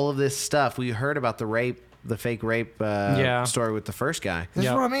up all of this stuff. We heard about the fake rape story with the first guy. This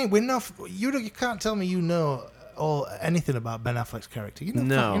Yeah. is what I mean. You can't tell me you know anything about Ben Affleck's character. You know,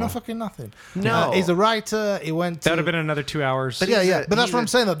 No. you know fucking nothing. No. He's a writer. He went. That would have been another 2 hours. But Yeah, he's yeah. a- But that's he's what a- I'm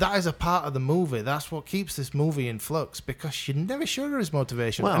saying. That is a part of the movie. That's what keeps this movie in flux, because she never showed her his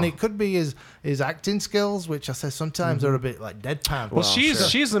motivation, Well- and it could be his acting skills, which I say sometimes are a bit like deadpan. Well,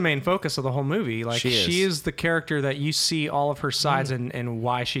 she's the main focus of the whole movie. Like She is. the character that you see all of her sides and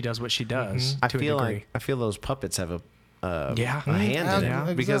why she does what she does. I to a feel degree. those puppets have a hand Yeah, in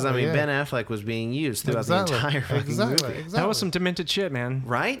it, because exactly, yeah. Ben Affleck was being used throughout Exactly. the entire fucking Exactly. movie. That was some demented shit, man.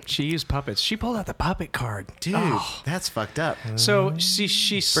 Right? She used puppets. She pulled out the puppet card, Dude, Oh. that's fucked up. So she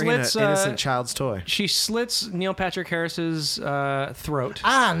Bringing an slits innocent child's toy. she slits Neil Patrick Harris's throat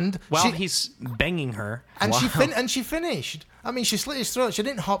And while she, he's banging her. and she finished. I mean, she slit his throat. She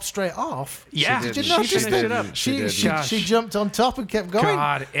didn't hop straight off. Yeah, did. Did She you notice finished that? it up. She did. She jumped on top and kept going.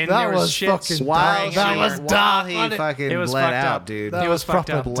 God, and that there was was shit fucking While dark. That was while dark. he wasn't it? fucking It was bled fucked out, up. dude. That It was fucked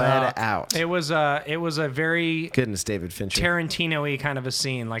proper up. Bled out. It was a very Goodness, David Fincher. Tarantino-y kind of a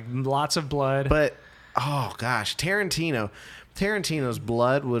scene, like lots of blood. But oh gosh, Tarantino's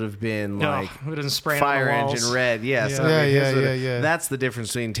blood would have been like it doesn't spray on fire the walls. engine red. Yes. Yeah. I mean, Yeah, his would have- yeah. That's the difference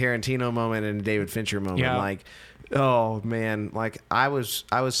between Tarantino moment and David Fincher moment. Yeah. Like, oh man, like I was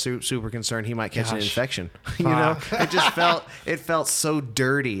super concerned he might catch an Gosh. infection. You know, it felt so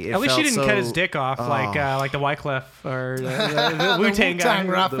dirty. At least she didn't cut his dick off like the Wyclef or the Wu-Tang guy. Wu-Tang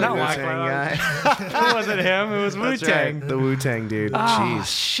rapper. The Not Wu-Tang Wyclef. guy. It wasn't him. It was That's Wu-Tang. right, the Wu-Tang dude. Oh, Jeez.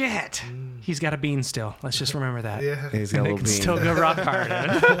 shit. He's got a bean still. Let's just remember that. Yeah. He's got a They little can bean. still go rock hard.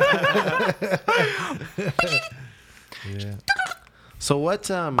 So what?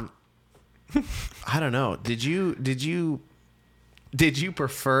 I don't know. Did you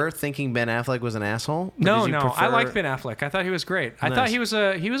prefer thinking Ben Affleck was an asshole? Or No, did you I prefer- like Ben Affleck. I thought he was great. I thought Nice. he was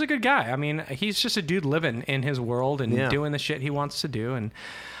a good guy. I mean, he's just a dude living in his world and Yeah. doing the shit he wants to do. And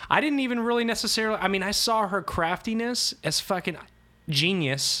I didn't even really necessarily. I mean, I saw her craftiness as fucking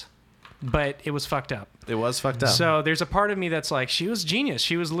genius, but it was fucked up. It was fucked up. So there's a part of me that's like, she was genius.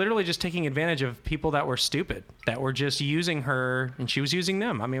 She was literally just taking advantage of people that were stupid, that were just using her, and she was using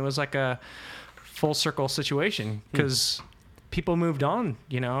them. I mean, it was like a full circle situation because people moved on,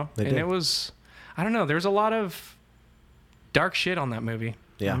 you know? They and did. it was, I don't know, there's a lot of dark shit on that movie.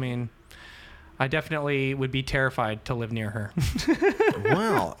 Yeah. I mean, I definitely would be terrified to live near her.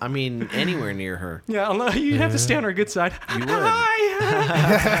 Well, I mean, anywhere near her. Yeah, you'd have to stay on her good side. You would. Hi!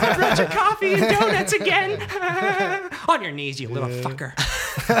 I brought you coffee and donuts again. On your knees, you little fucker.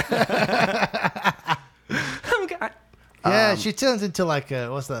 Oh, God. Yeah, she turns into like a,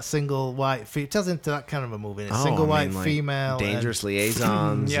 what's that, single white turns into that kind of a movie. A single white like, female. Dangerous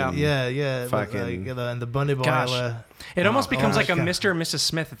Liaisons. Yeah. and- Yeah. Fucking- Like, you know, and the bunny Gosh. boiler. It almost becomes like a God. Mr. and Mrs.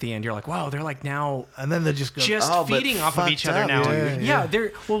 Smith at the end. You're like, wow, they're like now And then they just go, just Oh, but feeding off of fucked each other up, now. dude. Yeah. They're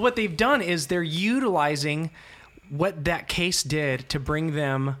what they've done is they're utilizing what that case did to bring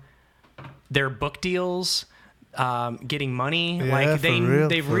them their book deals, getting money. Yeah, like for real,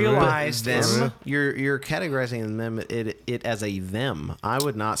 they've for real. realized them. You're categorizing them it as a them. I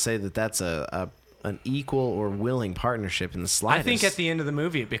would not say that that's an equal or willing partnership in the I slightest. think at the end of the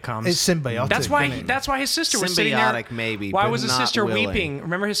movie it becomes it's symbiotic. That's why. isn't it? That's why his sister was sitting there. Symbiotic, maybe, Why but was his not sister willing. weeping?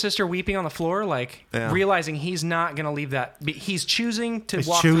 Remember his sister weeping on the floor, like Yeah. realizing he's not going to leave that. He's choosing to He's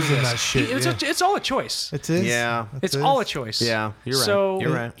walk through choosing this. that shit, It's all a choice. It is. Yeah. It's is. all a choice. Yeah, you're right. So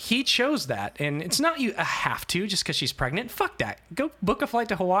You're right. he chose that, and it's not you have to just because she's pregnant. Fuck that. Go book a flight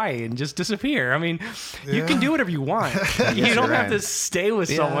to Hawaii and just disappear. I mean, you can do whatever you want. You don't you're have to right. stay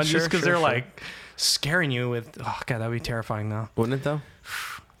with Yeah, someone sure, just because sure, they're sure. like scaring you with. Oh god, that'd be terrifying though. Wouldn't it though?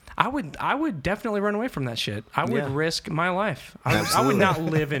 I would definitely run away from that shit. I would Yeah. risk my life. I would Absolutely. not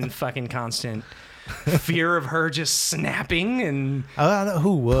live in fucking constant fear of her just snapping and I don't know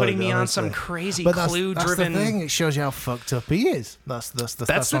who would, putting me on honestly. some crazy But that's clue-driven. the thing. It shows you how fucked up he is. That's That's what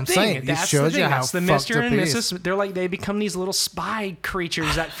the I'm thing. saying. It That's shows the you thing. how That's the fucked Mr. up and he is. Mrs. They're like they become these little spy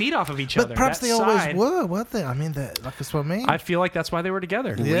creatures that feed off of each other. But perhaps That they always side. were, weren't they? I mean, that's what I mean. I feel like that's why they were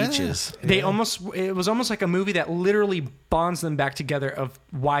together. Yeah. Leeches. They it was almost like a movie that literally bonds them back together of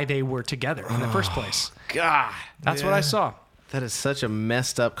why they were together in the first place. God, That's what I saw. that is such a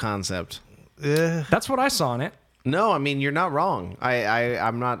messed up concept. Yeah. That's what I saw in it. No, I mean you're not wrong.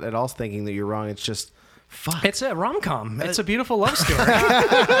 I'm not at all thinking that you're wrong. It's just fuck. It's a rom-com. It's a beautiful love story.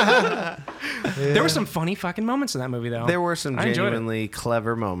 There were some funny fucking moments in that movie, though. There were some I enjoyed it. genuinely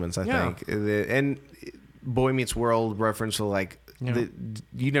clever moments, I Yeah. think. And Boy Meets World reference to like Yeah.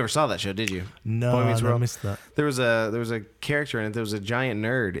 you never saw that show, did you? No, Boy Meets I World. missed that. There was a character in it. There was a giant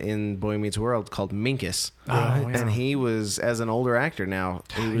nerd in Boy Meets World called Minkus, Oh, yeah. and he was as an older actor now.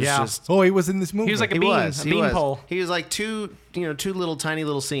 He was Yeah. just Oh, he was in this movie. He was like a he bean, was. a He bean was. pole. He was like two little tiny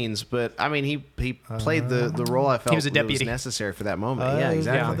little scenes, but I mean he played the role I felt was a that deputy. was necessary for that moment. Oh, yeah, he was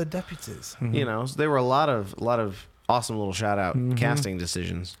one exactly. of the deputies. You know, so there were a lot of awesome little shout out casting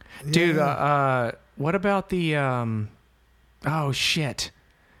decisions. Dude, what about the... oh, shit.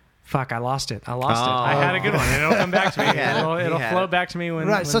 Fuck, I lost it. I had a good one. It'll come back to me. had it. It'll He had float it. back to me when...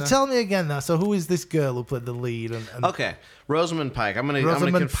 Right. when So the- tell me again now. So who is this girl who played the lead? And Okay, Rosamund Pike. I'm gonna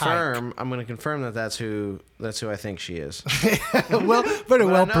Rosamund confirm. I'm gonna confirm that that's who I think she is. well, very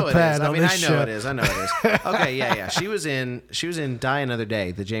well But I know it prepared is. I on mean, this I know show. it is. I know it is. Okay, yeah. She was in Die Another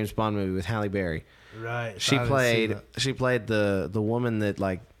Day, the James Bond movie with Halle Berry. Right. She I didn't see played that. she played the woman that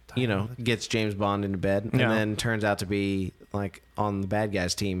like gets James Bond into bed and Yeah. then turns out to be like on the bad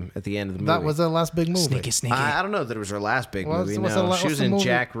guys team at the end of the movie. That was her last big movie. Sneaky. I don't know that it was her last big What's- movie. what's No, the la- she what's was the in movie?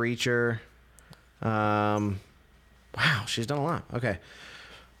 Jack Reacher. Wow, she's done a lot. Okay,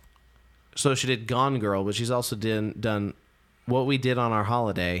 so she did Gone Girl, but she's also done What We Did on Our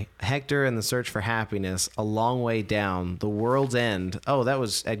Holiday, Hector and the Search for Happiness, A Long Way Down, The World's End. Oh, that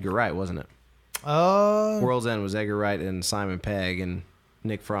was Edgar Wright, wasn't it? Oh, World's End was Edgar Wright and Simon Pegg and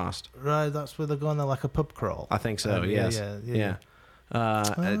Nick Frost. right. That's where they're going there like a pub crawl. I think so. Yes. Yeah.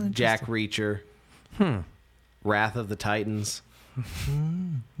 Jack Reacher. Wrath of the Titans.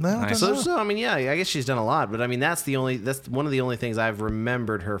 No, I Nice. don't know. So I mean, yeah, I guess she's done a lot, but I mean, that's one of the only things I've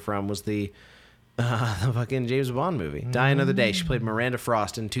remembered her from was the fucking James Bond movie, Die Another Day. She played Miranda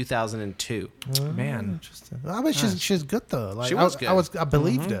Frost in 2002. Man. Interesting. I mean, she's good though. Like She was good. I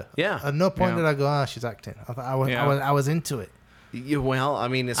believed her. Yeah. At no point Yeah. did I go, she's acting. I was into it. Well, I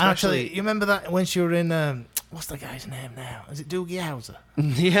mean, And actually, especially you remember that when she were in what's the guy's name now? Is it Doogie Howser?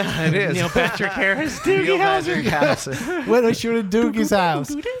 yeah, it is. Neil Patrick Harris. Neil Patrick Harris. when she was in Doogie's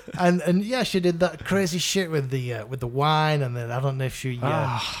house, and yeah, she did that crazy shit with the wine, and then I don't know if she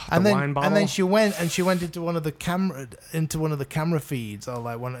and then wine bottle. and then she went into one of the camera feeds or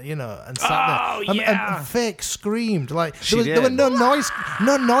like one and sat Oh, there yeah. and fake screamed like She there was did. no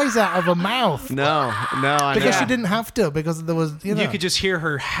noise out of her mouth No, I because know. she didn't have to because there was You could just hear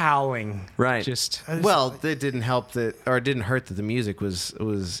her howling. Right. Just... Well, it didn't help that, or it didn't hurt that the music was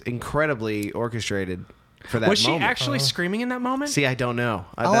incredibly orchestrated. for that Was she moment. actually screaming in that moment? See, I don't know.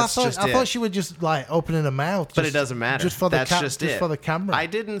 Oh, That's I just thought it. she was just like opening her mouth. But it just- doesn't matter. Just for the That's just it. for the camera. I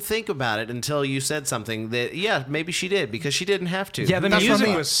didn't think about it until you said something that, yeah, maybe she did because she didn't have to. Yeah, the That's what I music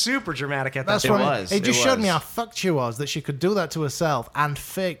mean. was super dramatic at that That's It point. what was. It just It showed me was. how fucked she was that she could do that to herself and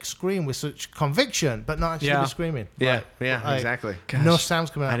fake scream with such conviction, but not actually Yeah. be screaming. Yeah, Like, exactly. No sounds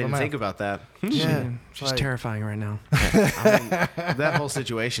coming out I of her didn't mouth. think about that. Yeah, She's like- terrifying right now. That whole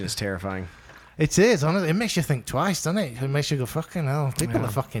situation is terrifying. It is, honestly. It makes you think twice, doesn't it? It makes you go, fucking hell. People are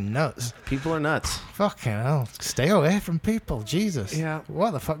fucking nuts. People are nuts. Fucking hell. Stay away from people. Jesus. Yeah.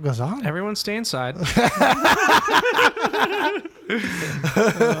 What the fuck goes on? Everyone stay inside.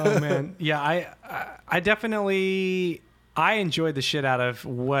 Oh man, yeah. I definitely I enjoyed the shit out of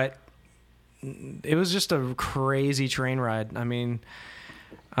what. It was just a crazy train ride. I mean,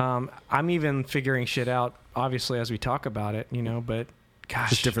 I'm even figuring shit out, obviously, as we talk about it. You know, but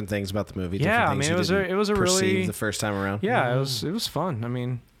gosh, Just different things about the movie. Yeah, different things I mean, you it was a didn't perceive really- the first time around. Yeah, it was fun. I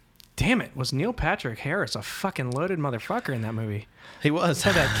mean, damn it, was Neil Patrick Harris a fucking loaded motherfucker in that movie? He was.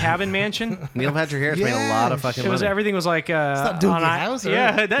 Had that cabin mansion. Neil Patrick Harris made a lot of Yes. fucking It was money. everything was like that Doogie on Howser.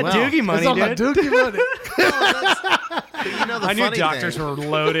 yeah, that Wow. Doogie money, It's all dude. that Doogie money. You know, the I knew funny doctors thing, were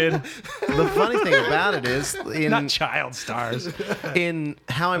loaded, The funny thing about it is, not child stars. in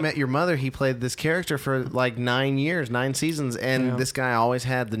How I Met Your Mother, he played this character for like 9 years, 9 seasons, and Yeah. this guy always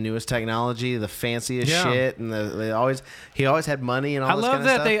had the newest technology, the fanciest Yeah. shit, and he always had money and all I this love kind of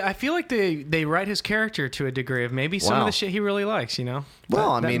that stuff. I feel like they write his character to a degree of maybe some of Wow. the shit he really likes. You know.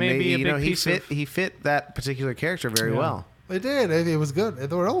 Well, That I mean, may be a you big know, piece of- he fit that particular character very Yeah. well. They did. It was good.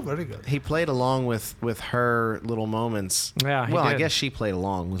 They were all very good. He played along with her little moments. Yeah, he well, I did. guess she played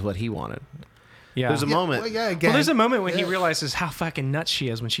along with what he wanted. Yeah. There's a moment. Well, yeah, Well, again, there's a moment when he yeah. realizes how fucking nuts she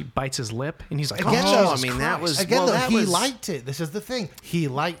is when she bites his lip, and he's like, Again, "Oh, though, I Jesus mean, that Christ." was Again, well, though, that he was, liked it. This is the thing. He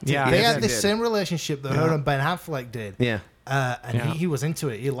liked Yeah, it. They yes, had he this did. same relationship that her and Ben Affleck did. Yeah. And Yeah. he was into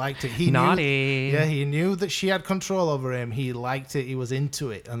it. He liked it. He Naughty. Knew, yeah, he knew that she had control over him. He liked it. He was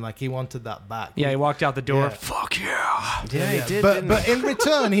into it, and like he wanted that back. Yeah, he walked out the door. Yeah. Fuck yeah. Yeah, he did. But didn't but he? in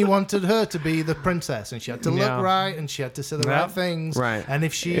return, he wanted her to be the princess, and she had to Yeah. look right, and she had to say the Yep. right things. Right. And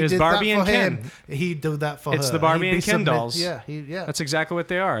if she It was did Barbie that for and him, he'd do that for It's her. the Barbie He'd be and Ken dolls. Yeah, yeah. That's exactly what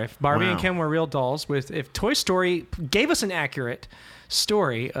they are. If Barbie and Wow. Ken were real dolls, if Toy Story gave us an accurate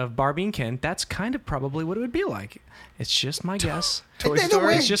story of Barbie and Ken, that's kind of probably what it would be like. It's just my guess. In a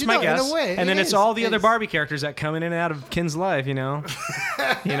way, It's just you my know, in a guess. way, And then it it's is. all the other It's- Barbie characters that come in and out of Ken's life, you know.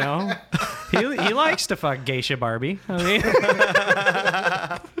 You know, he likes to fuck geisha Barbie. I mean,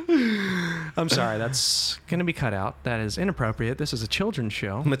 I'm sorry, that's gonna be cut out. That is inappropriate. This is a children's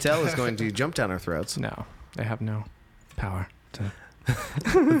show. Mattel is going to jump down our throats. No, they have no power to.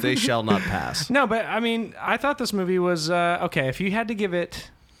 They shall not pass. No, but I mean, I thought this movie was okay. If you had to give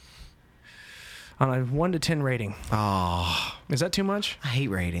it on a 1 to 10 rating, Oh, is that too much? I hate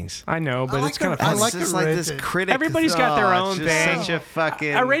ratings. I know, but I it's like kind of it. I funny. like It's just it like this rated. critic. Everybody's got their Oh, own it's just thing. Such a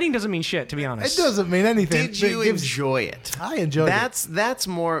fucking. A rating doesn't mean shit, to be honest. It doesn't mean anything. Did you It gives- enjoy it? I enjoyed it. That's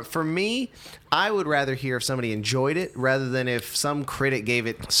more for me. I would rather hear if somebody enjoyed it rather than if some critic gave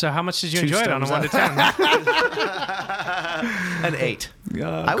it So, how much did you 2 enjoy it on a 1 stars to 10? an 8.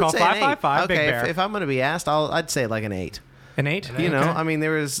 I would Call say 555 an 8. Big Okay, Bear. if I'm going to be asked, I'd say like an 8. An 8? You know, Okay. I mean,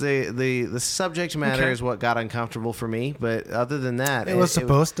 there was the subject matter Okay. is what got uncomfortable for me, but other than that, It was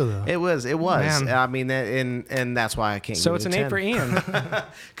supposed to, though. It was. Man. I mean, and that's why I can't. So give it's it an a 8 for 10. Ian.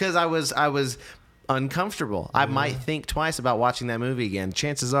 Because I was uncomfortable. I might think twice about watching that movie again.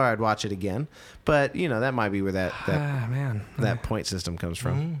 Chances are I'd watch it again, but you know that might be where that Ah, man. that point system comes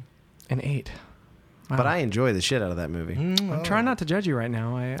from. An 8. Wow. But I enjoy the shit out of that movie. I'm trying not to judge you right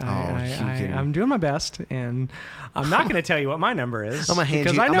now. you can- I'm doing my best, and I'm not going to tell you what my number is I'm gonna hand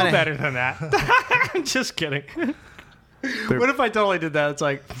because you- I I'm know gonna- better than that. I'm just kidding. What if I totally did that? It's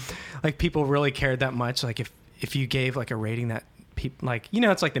like people really cared that much. Like if you gave like a rating that people like, you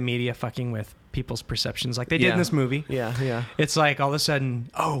know, it's like the media fucking with people's perceptions, like they did in Yeah. this movie. Yeah, yeah. It's like all of a sudden,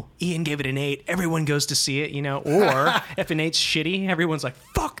 oh, Ian gave it an 8. Everyone goes to see it, you know. Or if an 8's shitty, everyone's like,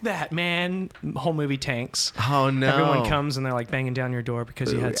 fuck that, man. Whole movie tanks. Oh no! Everyone comes and they're like banging down your door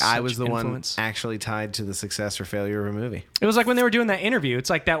because you had such I was the influence. one actually tied to the success or failure of a movie. It was like when they were doing that interview. It's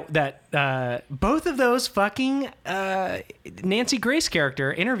like that both of those fucking Nancy Grace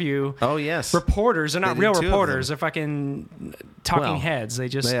character interview Oh yes, reporters. They're not They did real 2 of reporters. them. They're fucking talking Well, heads. They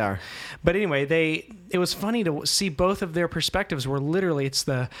they are. But anyway, anyway, it was funny to see both of their perspectives where literally it's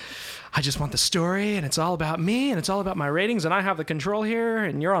I just want the story and it's all about me and it's all about my ratings and I have the control here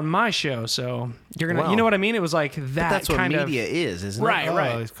and you're on my show, so you're gonna, Well, you know what I mean? It was like that. But that's what kind media is, isn't Right, it?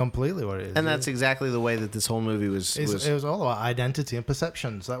 Oh, it's completely what it is. And that's exactly the way that this whole movie was. It was all about identity and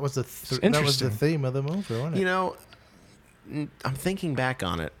perceptions. That was the that was the interesting. theme of the movie, wasn't it? You know, I'm thinking back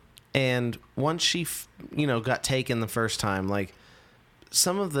on it, and once she, got taken the first time, like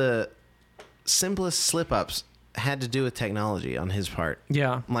some of the simplest slip-ups had to do with technology on his part.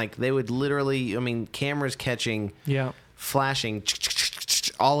 Yeah. Like they would literally, cameras catching, flashing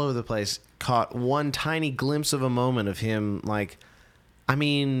all over the place, caught one tiny glimpse of a moment of him. Like,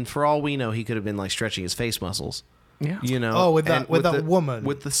 for all we know, he could have been like stretching his face muscles. Yeah. Oh, with that the woman.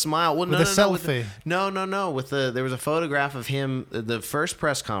 with the smile. Well, With no, the no, selfie. No. There was a photograph of him, the first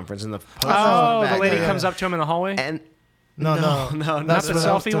press conference, and the poster Oh, on the the back lady there. comes up to him in the hallway. And No, Not That's the what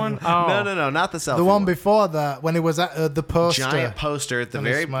I was selfie talking one. about. Oh. no, not the selfie. The one before that, when it was at the poster. Giant poster at the And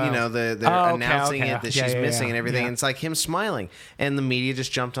he very, smiled. they're Oh, okay, announcing okay. it that Yeah, she's yeah, missing yeah. and everything. Yeah. And it's like him smiling, and the media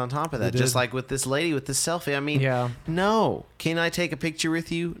just jumped on top of that, They just did. like with this lady with this selfie. Yeah. No, can I take a picture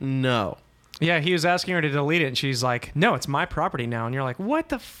with you? No. Yeah, he was asking her to delete it, and she's like, "No, it's my property now." And you're like, "What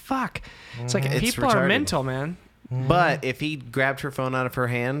the fuck?" It's like It's people are retarded. mental, man. But if he grabbed her phone out of her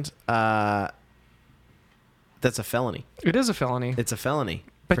hand, that's a felony. It is a felony. It's a felony.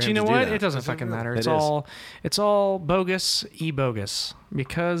 But for you him know to do what? that. It doesn't fucking matter. It's It is. it's all bogus, bogus.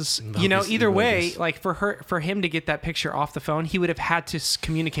 Because Bogus, either way, bogus. like for him to get that picture off the phone, he would have had to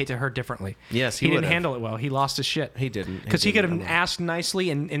communicate to her differently. Yes, he he didn't would have. handle it well. He lost his shit. He didn't. Because he could have didn't. asked nicely,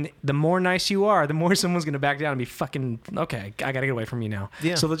 and the more nice you are, the more someone's going to back down and be fucking, okay, I got to get away from you now.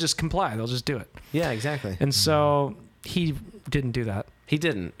 Yeah. So they'll just comply. They'll just do it. Yeah, exactly. And so he didn't do that. He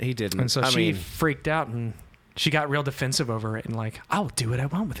didn't. And so she freaked out and she got real defensive over it and like, I'll do what I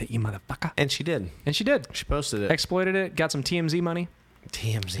want with it, you motherfucker. and she did. And she did. She posted it. Exploited it, got some TMZ money.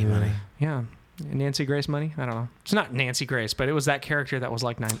 TMZ money. Yeah. Nancy Grace money? I don't know. It's not Nancy Grace, but it was that character that was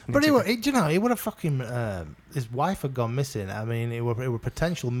like Nancy But Grace. he would have fucking his wife had gone missing. I mean, it were a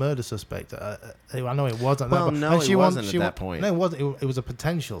potential murder suspect. I know it wasn't. Well, but, no, and it she wasn't she at wa- that point. No, it wasn't. It was a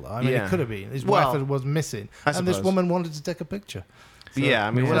potential. I mean, Yeah. it could have been. His Well, wife was missing, I and this suppose. woman wanted to take a picture. So- Yeah,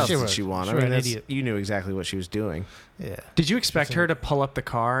 what Yeah. else She did was- she want? she was an that's- idiot. You knew exactly what she was doing. Yeah. Did you expect her to pull up the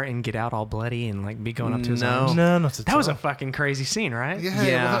car and get out all bloody and like be going up to his No. arms? No, not at That was a all. fucking crazy scene, right? Yeah,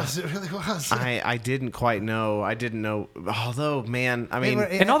 Yeah. it was. It really was. I didn't quite know. I didn't know. Although, man, I mean,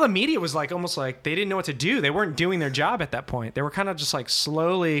 And all the media was like almost like they didn't know what to do. They weren't doing their job at that point. They were kind of just like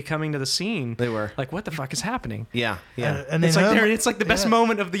slowly coming to the scene. They were. Like, what the fuck is happening? yeah. And It's in like her- it's like the best yeah.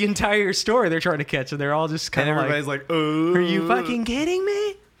 moment of the entire story they're trying to catch, and they're all just kind And of everybody's like, like, "Oh, "Are you fucking kidding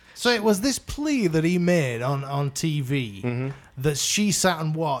me?" So it was this plea that he made on TV Mm-hmm. that she sat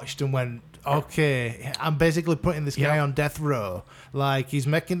and watched and went, okay, I'm basically putting this guy Yeah. on death row. Like, he's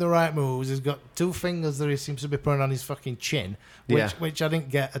making the right moves. He's got two fingers that he seems to be putting on his fucking chin, which I didn't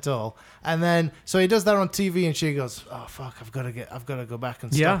get at all. And then, so he does that on TV and she goes, oh, fuck, I've got to go back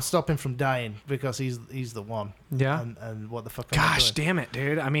and Yeah. stop him from dying because he's the one. Yeah. And what the fuck am I Gosh, doing? damn it,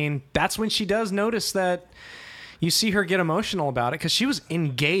 dude. I mean, that's when she does notice that you see her get emotional about it because she was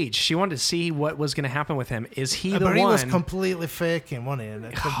engaged. She wanted to see what was going to happen with him. Is he the But one? he was completely faking, wasn't he?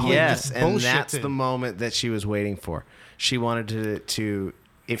 And completely yes, and that's bullshitting. the moment that she was waiting for. She wanted to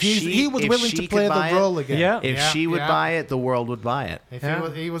if He was if willing she to play could buy the role it, again. Yeah. If she would buy it, the world would buy it. If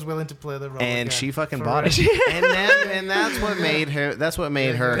Yeah. he was willing to play the role, And again. she fucking For bought real. it, and that's what made her. That's what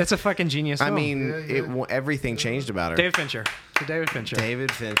made her. It's a fucking genius. I film. mean, everything changed about her. David Fincher. To David Fincher.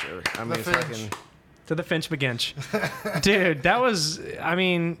 David Fincher. I mean, The it's Finch. fucking. To the Finch McGinch. Dude, that was. I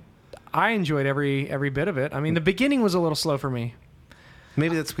mean, I enjoyed every bit of it. I mean, the beginning was a little slow for me.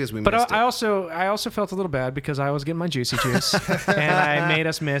 Maybe that's because we But missed I it. also felt a little bad because I was getting my juicy juice, and I made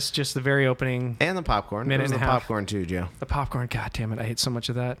us miss just the very opening, And the popcorn. Minute It was and the a half. popcorn too, Joe. the popcorn. God damn it, I hate so much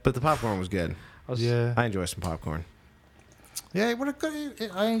of that. But the popcorn was good. I was, Yeah, I enjoy some popcorn. yeah, it would have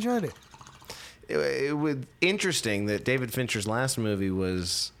good. I enjoyed it. It was interesting that David Fincher's last movie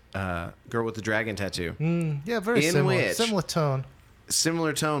was Girl with the Dragon Tattoo. Yeah, very In similar. which- Similar tone.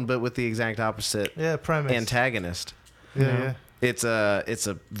 Similar tone, but with the exact opposite Yeah, premise. antagonist. yeah. It's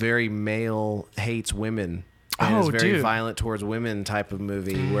a very male hates women. And it's Oh, very dude. violent towards women type of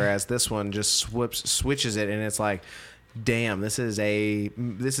movie, whereas this one just switches it, and it's like, damn, this is a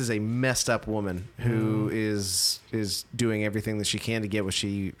messed up woman who is doing everything that she can to get what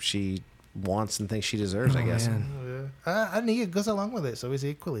she wants and thinks she deserves. I guess man. Yeah. And he goes along with it, so he's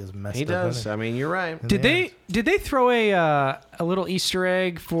equally as messed he up. does. isn't I mean, you're right. Did they throw a little Easter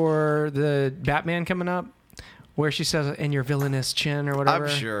egg for the Batman coming up, where she says "in your villainous chin" or whatever.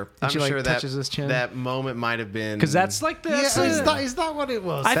 I'm sure. And I'm she, like, sure touches his chin. that moment might have been Because that's like the. Is that what it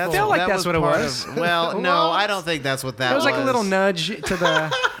was? I feel like that's what it part was. Well, no, I don't think that's what that It was like a little nudge to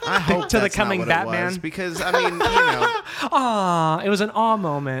the. I hope to the that's not coming what Batman. It was, because I mean, you know, Aw, it was an aw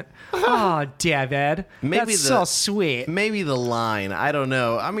moment. Aw, David. Maybe That's the- so sweet. maybe the line. I don't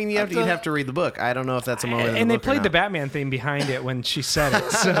know. I mean, you'd have to read the book. I don't know if that's a moment. in And the they book or played the not. Batman theme behind it when she said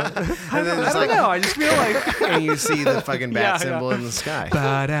it. So And then I it's don't like, know. I just feel like. and you see the fucking bat Yeah, symbol yeah. in the sky.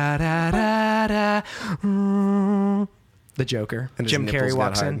 Ba-da-da-da-da. The Joker. And his Jim nipples Carrey got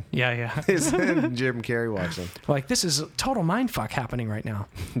walks hard. in. Yeah, yeah. Jim Carrey walks in. Like, this is a total mindfuck happening right now.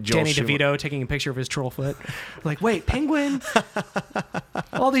 Joel Danny Schumacher. DeVito taking a picture of his troll foot. Like, wait, Penguin?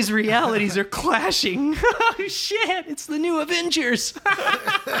 All these realities are clashing. Oh, shit. It's the new Avengers.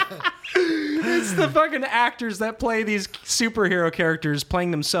 It's the fucking actors that play these superhero characters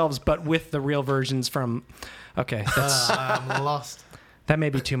playing themselves, but with the real versions from. Okay, I'm lost. that may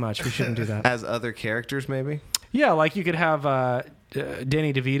be too much. We shouldn't do that. As other characters, maybe. Yeah, like you could have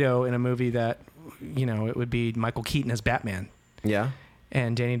Danny DeVito in a movie that, you know, it would be Michael Keaton as Batman. Yeah.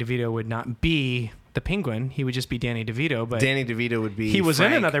 And Danny DeVito would not be the Penguin. He would just be Danny DeVito. But Danny DeVito would be. He was in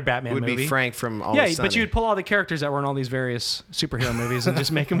Frank- another Batman would movie. be Frank from Always yeah, Sunny. but you'd pull all the characters that were in all these various superhero movies and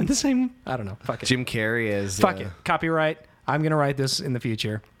just make them in the same. I don't know. Fuck it. Jim Carrey as. Fuck it. Copyright. I'm gonna write this in the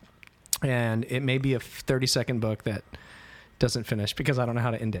future, and it may be a 30-second book that doesn't finish because I don't know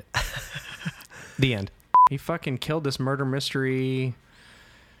how to end it. The end. He fucking killed this murder mystery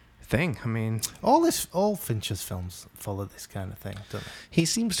thing. I mean, All Fincher's films follow this kind of thing, don't they? He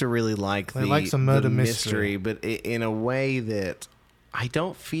seems to really like He the, likes a murder the mystery. but in a way that I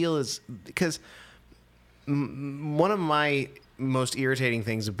don't feel is because one of my most irritating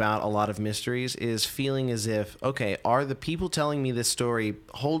things about a lot of mysteries is feeling as if, okay, are the people telling me this story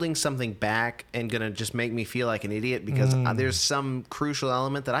holding something back and gonna just make me feel like an idiot because there's some crucial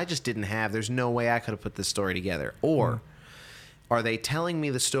element that I just didn't have. There's no way I could have put this story together, or are they telling me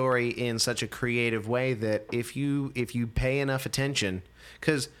the story in such a creative way that if you pay enough attention,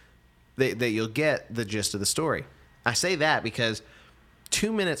 because that you'll get the gist of the story. I say that because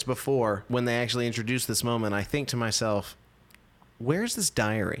 2 minutes before, when they actually introduce this moment, I think to myself, where's this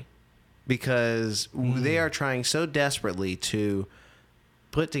diary? Because they are trying so desperately to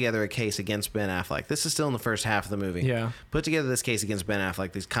put together a case against Ben Affleck. This is still in the first half of the movie. Yeah. Put together this case against Ben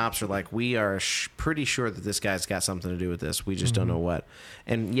Affleck. These cops are like, we are pretty sure that this guy's got something to do with this. We just don't know what.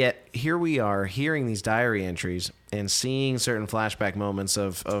 And yet, here we are hearing these diary entries and seeing certain flashback moments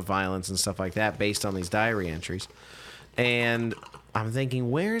of violence and stuff like that based on these diary entries. And I'm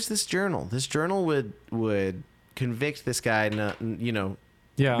thinking, where's this journal? This journal would convict this guy,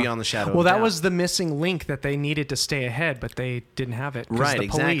 beyond the shadow of Well, that doubt. was the missing link that they needed to stay ahead, but they didn't have it. 'cause Right, the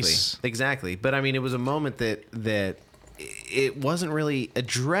exactly. police. Exactly. But I mean, it was a moment that it wasn't really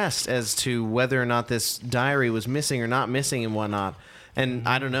addressed as to whether or not this diary was missing or not missing and whatnot. And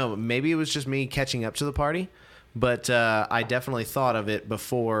I don't know, maybe it was just me catching up to the party, but I definitely thought of it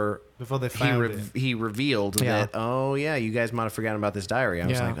before Before they found it. he revealed Yeah. that, oh yeah, you guys might have forgotten about this diary. I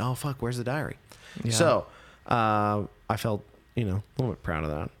was Yeah. like, oh fuck, where's the diary? Yeah. So I felt, a little bit proud of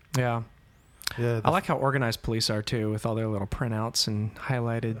that. Yeah. Yeah, I like how organized police are too, with all their little printouts and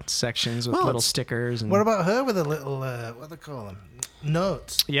highlighted sections with Well, little it's- stickers. And What about her with a little, what do they call them?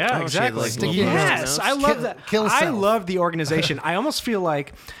 Notes. yeah, Oh, she had, exactly. like, little Yes, notes. I love that. Kill I self. love the organization. I almost feel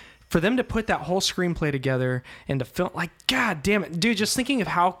like for them to put that whole screenplay together and to film, like, god damn it, dude! Just thinking of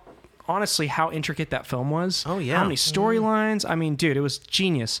how intricate that film was. Oh, yeah. How many storylines? I mean, dude, it was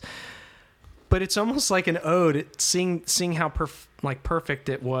genius. But it's almost like an ode. Seeing how perfect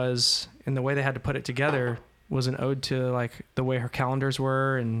it was, and the way they had to put it together was an ode to like the way her calendars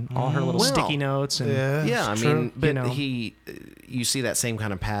were and all her little Well, sticky notes. And Yeah, I true. mean, but know. you see that same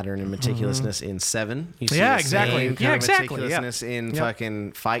kind of pattern and meticulousness in Seven. You see Yeah, the exactly. Same Yeah, kind exactly, of yeah. meticulousness in Yep.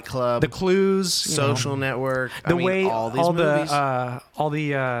 fucking Fight Club, the clues, you know. Social Network. The I mean, way all these movies. all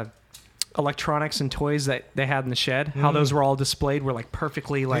the electronics and toys that they had in the shed, how those were all displayed were like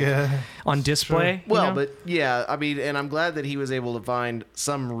perfectly on display. you well, know? but yeah, I mean, and I'm glad that he was able to find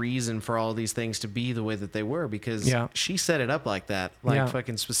some reason for all these things to be the way that they were because Yeah. she set it up like that, like Yeah.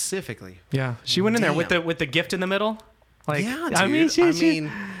 fucking specifically. yeah, she went in there with Damn. the gift in the middle. Like, Yeah, dude. I mean,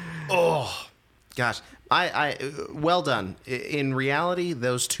 oh, gosh, I well done. In reality,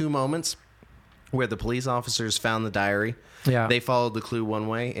 those two moments where the police officers found the diary, Yeah. they followed the clue one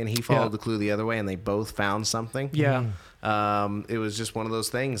way, and he followed Yeah. the clue the other way, and they both found something. yeah. It was just one of those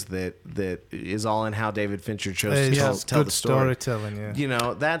things that is all in how David Fincher chose to It's tell good the story. storytelling, yeah. You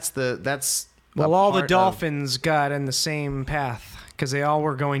know, that's Well, a all the part of- dolphins got in the same path because they all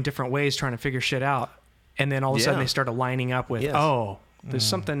were going different ways trying to figure shit out. and then all of a sudden Yeah. they started lining up with, Yes. oh, there's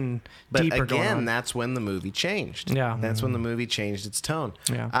something But deeper going again, on. that's when the movie changed. Yeah. That's when the movie changed its tone.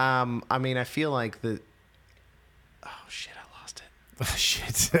 Yeah. I mean, I feel like the. Oh shit! I lost it.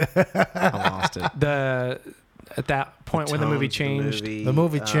 Shit. I lost it. At that point when the movie changed, The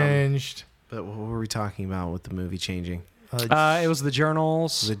movie changed. But what were we talking about with the movie changing? it was the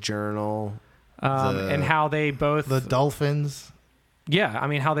journals, The journal. and how they both, The dolphins. yeah, I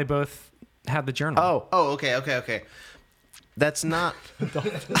mean how they both had the journal. Okay. That's not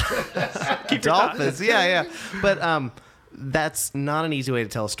dolphins. Yeah. But that's not an easy way to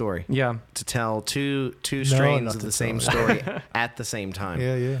tell a story. yeah, To tell two strains not of to the same tell story at the same time.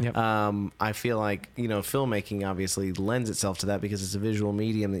 Yeah. Yep. I feel like, filmmaking obviously lends itself to that because it's a visual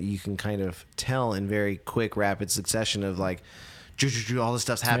medium that you can kind of tell in very quick, rapid succession of like, all this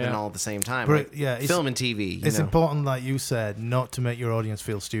stuff's happening Yeah. all at the same time. But, Like, yeah, it's- film and TV. It's important, like you said, not to make your audience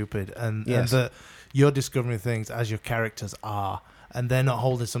feel stupid, and Yes. that you're discovering things as your characters are, and they're not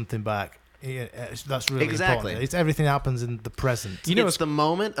holding something back. That's really Exactly. important. It's everything happens in the present. You know, it's the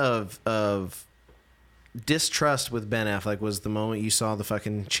moment of distrust with Ben Affleck was the moment you saw the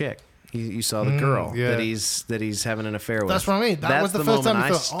fucking chick. You saw the girl yeah. that he's having an affair with. That's what I mean. That That's was the first moment time I I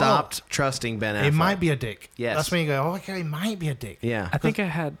thought, stopped trusting Ben Affleck. It might be a dick. Yes. That's when you go, oh, okay, it might be a dick. Yeah. I think I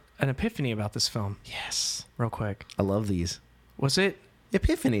had an epiphany about this film. Yes. Real quick, I love these was it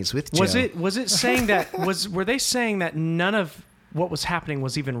epiphanies with was Joe. it saying that were they saying that none of what was happening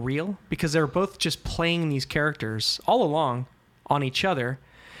was even real because they were both just playing these characters all along on each other,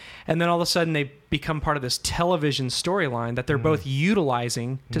 and then all of a sudden they become part of this television storyline that they're both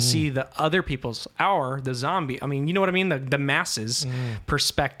utilizing to see the other people's the zombie, I mean, you know what I mean, the masses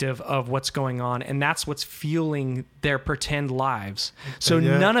perspective of what's going on, and that's what's fueling their pretend lives. So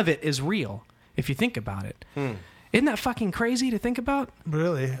Yeah. none of it is real if you think about it. Isn't that fucking crazy to think about?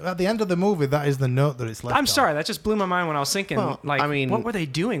 Really? At the end of the movie, that is the note that it's left. I'm on. sorry, that just blew my mind when I was thinking, Well, like, I mean- what were they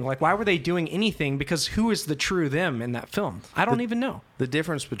doing? Like, why were they doing anything? Because who is the true them in that film? I don't even know. The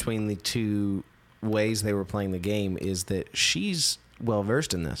difference between the two ways they were playing the game is that she's well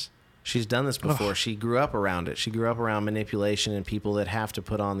versed in this. She's done this before. She grew up around it. She grew up around manipulation and people that have to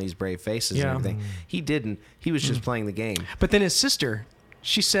put on these brave faces Yeah. and everything. He didn't. He was just playing the game. But then his sister,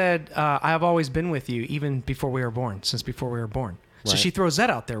 she said, I have always been with you even before we were born, since before we were born. So Right. she throws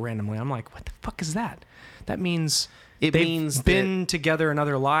that out there randomly. I'm like, what the fuck is that? That means It they've means been together in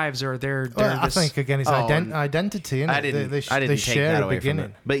other lives, or they're Well, I this- think again, it's identity. Innit? I didn't. They I didn't they take share that a away beginning.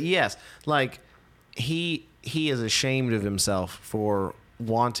 from it. But yes, like he is ashamed of himself for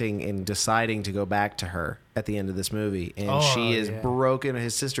wanting and deciding to go back to her at the end of this movie, and Oh, she is yeah. broken.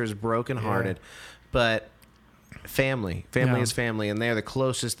 His sister is brokenhearted, but family Yeah. is family, and they're the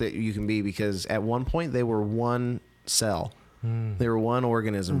closest that you can be because at one point they were one cell. They were one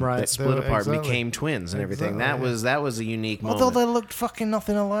organism Right. that split They were- apart and exactly. became twins and everything. Exactly, That was a unique moment. Although they looked fucking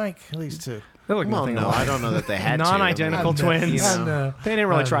nothing alike, these two. they look well, nothing no, alike. I don't know that they had to. Non-identical I know. twins. I know. They didn't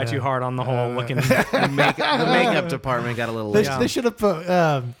really I try know. too hard on the whole looking. The makeup department got a little. They, lazy. they should have put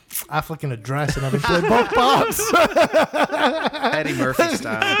Affleck in a dress and have him play both parts. Eddie Murphy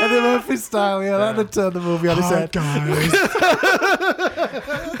style. Eddie Murphy style, yeah, that'd have turned the movie on its head.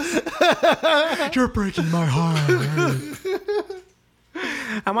 You're breaking my heart.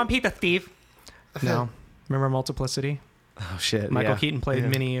 I'm on Pizza, Steve. No. Remember Multiplicity? Oh shit! Michael yeah. Keaton played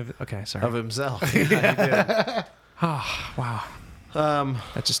many of. Okay, sorry. of himself. Wow.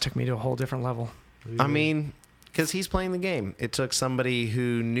 That just took me to a whole different level. I mean, because he's playing the game. It took somebody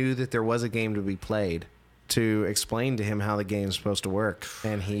who knew that there was a game to be played to explain to him how the game's supposed to work,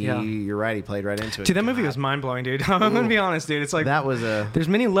 and Yeah. you're right, he played right into it. Dude, that movie was mind blowing, dude. I'm gonna be honest, dude. It's like That was a there's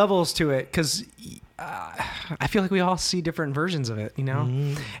many levels to it because I feel like we all see different versions of it, you know.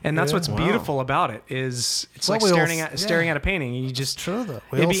 And that's Yeah. what's Wow. beautiful about it is it's Well, like we all staring yeah. at a painting. You just True, though.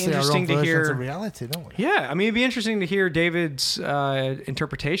 We It'd all be see our interesting own to versions hear- of reality, don't we? Yeah, I mean, it'd be interesting to hear David's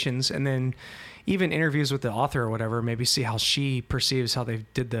interpretations and then even interviews with the author or whatever. Maybe see how she perceives how they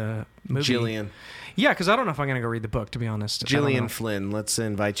did the movie. Jillian. Yeah, because I don't know if I'm gonna go read the book, to be honest. I don't know. Jillian Flynn. Let's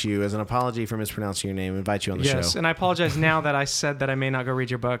invite you as an apology for mispronouncing your name. Invite you on the Yes, show. and I apologize now that I said that I may not go read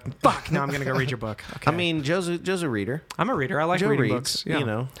your book. Fuck, now I'm gonna go read your book. Okay. I mean, Joe's a reader. I'm a reader. I like Joe reading reads, books. Yeah. you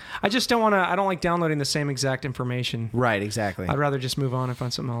know. I just don't want to. I don't like downloading the same exact information. Right, exactly. I'd rather just move on and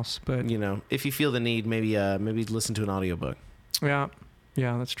find something else. But You know, if you feel the need, maybe listen to an audiobook. yeah,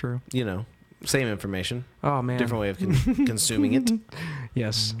 that's true. You know, same information, Oh man, different way of consuming it.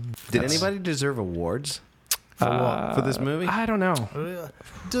 Yes. Did anybody deserve awards For what? for this movie? I don't know.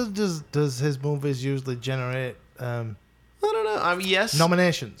 Does his movies usually generate? I don't know. Yes.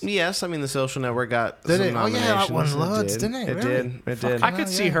 Nominations. Yes, I mean, The Social Network got Did some it? Oh, yeah, that nominations. won loads, didn't it? It Really? did. It did. I could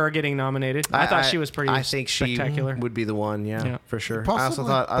see her getting nominated. I thought she was pretty I think spectacular. she would be the one, Yeah. for sure.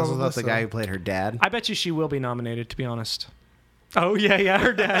 Possibly, I also probably thought the so. guy who played her dad. I bet you she will be nominated, to be honest. Oh, yeah,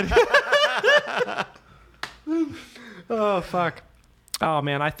 her dad. Oh, fuck. Oh,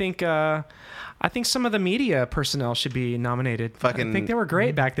 man, I think some of the media personnel should be nominated. I Fucking think they were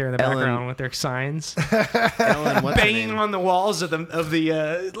great back there in the Ellen- background with their signs. Ellen, what's her Banging name? on the walls of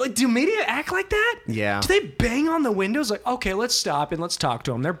the like, do media act like that? Yeah. Do they bang on the windows like, okay, let's stop and let's talk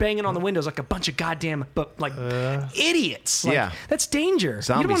to them? They're banging on the windows like a bunch of goddamn idiots. Like, Yeah. that's danger. you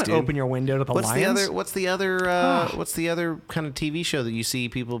Zombies, don't want to dude. open your window to the What's lions. the other kind of TV show that you see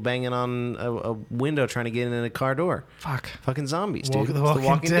people banging on a window trying to get in a car door? Fuck. Fucking zombies, dude. The It's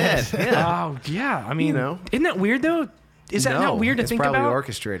Walking Dead. Yeah. Oh yeah. I mean, You know. isn't that weird though? Is that not weird to it's think probably about?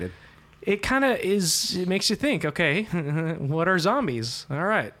 orchestrated. It kind of is. It makes you think. Okay, what are zombies? All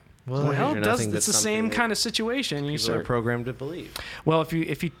right. Well, You're it does. nothing It's but the something same that kind of situation. You People are start. programmed to believe. Well, if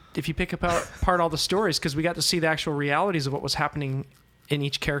you pick apart all the stories, because we got to see the actual realities of what was happening in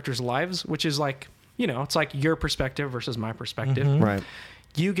each character's lives, which is like, it's like your perspective versus my perspective. Right.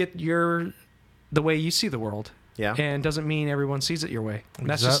 You get the way you see the world. Yeah. And doesn't mean everyone sees it your way. And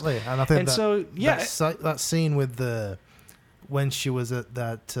that's Exactly. Just, and I think and that, so yeah. that scene with when she was at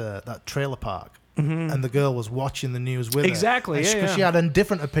that trailer park. And the girl was watching the news with Exactly, her. yeah. She had a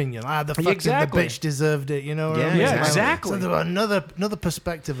different opinion. The fucking Exactly. the bitch deserved it, you know? Yeah, Yeah, exactly. exactly. So there was another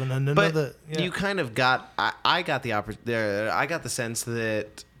perspective and another. But you kind of got. I got the I got the sense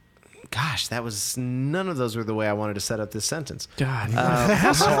that. Gosh, none of those were the way I wanted to set up this sentence. God. What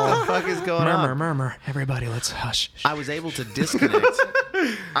the fuck is going on? Murmur. Everybody, let's hush. I was able to disconnect.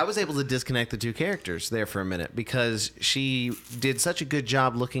 I was able to disconnect the two characters there for a minute because she did such a good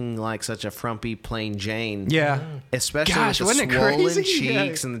job looking like such a frumpy plain Jane. Yeah. Especially Gosh, with the wasn't it swollen crazy?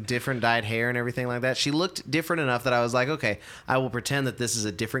 cheeks Yeah. and the different dyed hair and everything like that. She looked different enough that I was like, okay, I will pretend that this is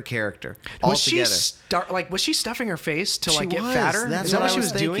a different character Was she altogether. was she stuffing her face to like She get was. fatter? That's Is that what what I she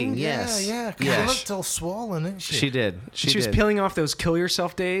was was doing? thinking, yes. Yeah. Yes. She looked all swollen, didn't she? She did. She was did. peeling off those kill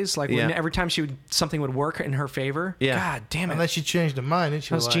yourself days, like when Yeah. every time something would work in her favor. Yeah. God damn it. And then she changed her mind, and she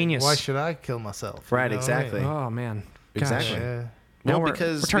That was was like, genius. "Why should I kill myself?" Right, You know what I mean? exactly. Oh man. Gosh. Exactly. Yeah. Now Well, we're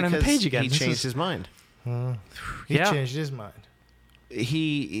because turning the page again. He This changed is- his mind. He Yeah. changed his mind.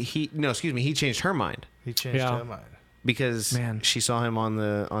 He changed her mind He changed Yeah. her mind. because Man. she saw him on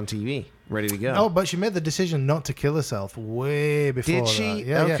TV, ready to go. Oh, but she made the decision not to kill herself way before. Did she? That.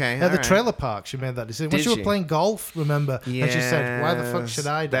 Yeah, Okay, yeah. At the alright. trailer park, she made that decision. When Did she was she? playing golf, remember? Yeah. And she said, "Why the fuck should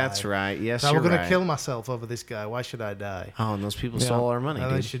I die?" That's right. Yes, So you're we're gonna right. kill myself over this guy. Why should I die? Oh, and those people Yeah. stole our money,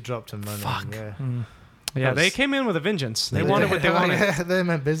 And then dude. she dropped her money. Fuck. Yeah. Yeah, That they was- came in with a vengeance. They wanted what they wanted. Yeah, they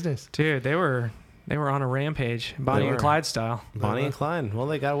meant business. Dude, they were on a rampage, Bonnie and were. Clyde style. Bonnie and Clyde. Well,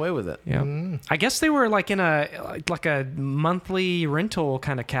 they got away with it. Yeah. I guess they were like in a monthly rental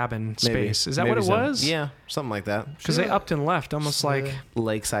kind of cabin Maybe. space. Is that Maybe what it so. was? Yeah, something like that. Because they upped and left, almost like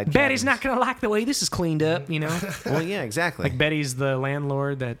Lakeside. Betty's cabins. not gonna like the way this is cleaned up, you know. Well, yeah, exactly. Like Betty's the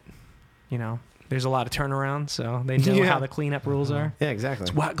landlord that, there's a lot of turnaround, so they know Yeah. how the cleanup rules are. yeah, exactly.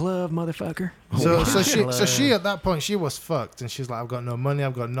 White glove, motherfucker. So she at that point she was fucked, and she's like, "I've got no money,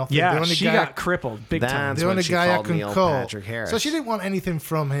 I've got nothing." Yeah, the only she guy, got crippled big time. That's the when only she guy I called can Neil call. Patrick Harris. So she didn't want anything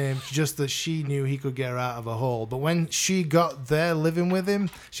from him, just that she knew he could get her out of a hole. But when she got there living with him,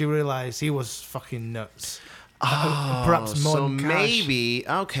 she realized he was fucking nuts. Perhaps more so than cash. maybe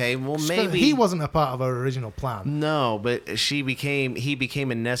okay. Well, maybe he wasn't a part of her original plan. No, but he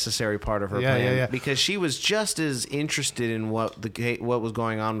became a necessary part of her Yeah, plan yeah, yeah. because she was just as interested in what was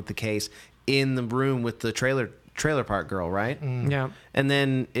going on with the case in the room with the trailer park girl, right? Yeah. And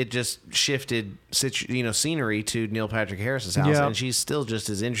then it just shifted, scenery to Neil Patrick Harris's house, Yeah. and she's still just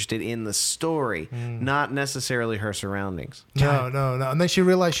as interested in the story, not necessarily her surroundings. No. And then she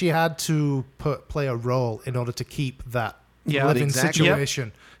realized she had to play a role in order to keep that Yeah, living exactly.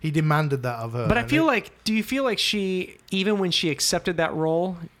 situation. He demanded that of her. But I and feel do you feel like she, even when she accepted that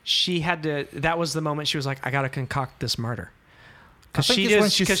role, she had to, that was the moment she was like, I got to concoct this murder. Because think she it's when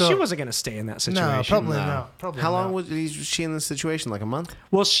did, she because saw- she wasn't going to stay in that situation. No, probably No. not. Probably How long not. was she in this situation? Like a month?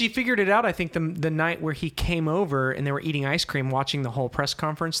 Well, she figured it out, I think, the night where he came over and they were eating ice cream watching the whole press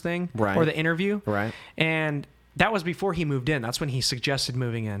conference thing. Right. Or the interview. Right. And That was before he moved in. That's when he suggested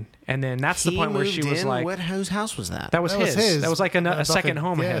moving in. And then that's the He point where she moved was in? like, whose house was that? that was his. That was like a second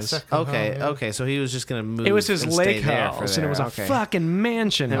home of his. Okay. So he was just gonna move. It was his and stay lake there for house, and it was a okay. fucking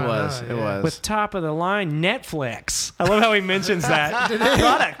mansion. It was. It was. With top of the line Netflix. I love how he mentions that.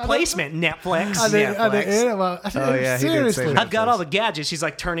 Product placement Netflix. I didn't hear about it. Oh, yeah, he did say Seriously. that. I've got all the gadgets. He's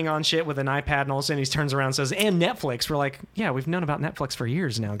like turning on shit with an iPad, and all of a sudden he turns around and says, and Netflix. We're like, yeah, we've known about Netflix for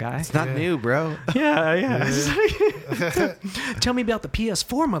years now, guy. It's not new, bro. Yeah. Tell me about the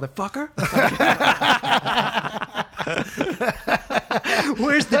PS4, motherfucker.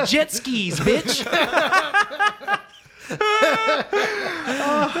 Where's the jet skis, bitch?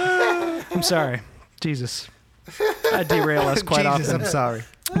 I'm sorry. Jesus. I derail us quite Jesus, often. I'm sorry.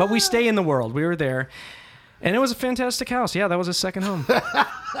 But we stay in the world. We were there. And it was a fantastic house. Yeah, that was his second home.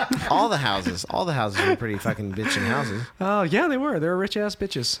 All the houses were pretty fucking bitchin' houses. Oh, yeah, they were. They were rich-ass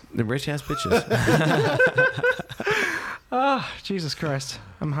bitches. The rich ass bitches. Oh, Jesus Christ.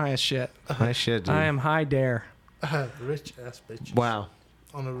 I'm high as shit. Nice shit, dude. I am high dare. Rich ass bitch. Wow.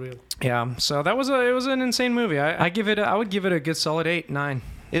 On a real. Yeah, so it was an insane movie. I would give it a good solid 8, 9.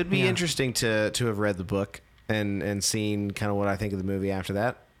 It would be interesting to have read the book and seen kind of what I think of the movie after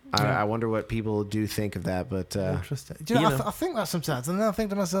that. I wonder what people do think of that, but Interesting. Do you know, I think that sometimes, and then I think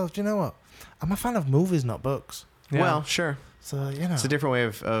to myself, do you know what? I'm a fan of movies, not books. Yeah. well, sure. So, you know. It's a different way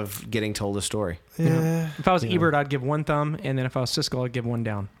of getting told a story. Yeah. If I was Ebert, I'd give 1 thumb, and then if I was Siskel, I'd give 1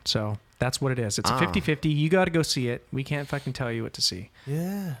 down. So that's what it is. It's a 50-50. You got to go see it. We can't fucking tell you what to see.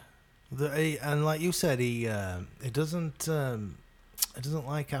 Yeah. And like you said, he doesn't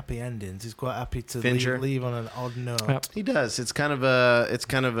like happy endings. He's quite happy to Fincher? leave on an odd note. Yep. He does. It's kind of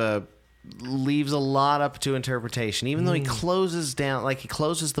a leaves a lot up to interpretation. Even though he closes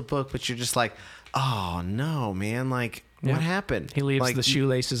the book, but you're just like, oh no, man! Like, Yeah. what happened? He leaves like, the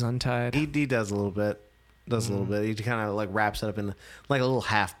shoelaces untied. He does a little bit. A little bit. He kind of like wraps it up in like a little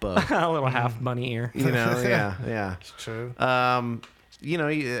half bow. A little half bunny ear. You know? Yeah. It's true. You know,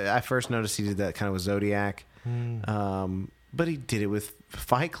 I first noticed he did that kind of with Zodiac. But he did it with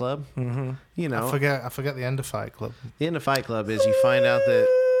Fight Club. Mm-hmm. You know, I forget the end of Fight Club. the end of Fight Club is you find out that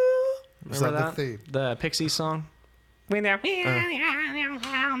Remember that the theme? The Pixies song? When they're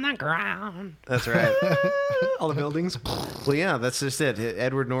on the ground. that's right. All the buildings. Well, yeah, that's just it.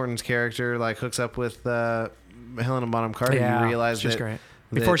 Edward Norton's character like hooks up with Helena Bonham Carter. Yeah, you realize she's that great.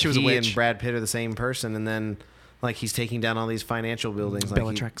 Before she was a he witch. and Brad Pitt are the same person, and then like he's taking down all these financial buildings. Like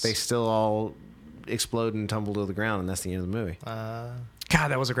Bellatrix. they still all explode and tumble to the ground, and that's the end of the movie. God,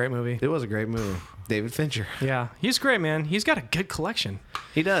 that was a great movie. It was a great movie. David Fincher. Yeah, he's great, man. He's got a good collection.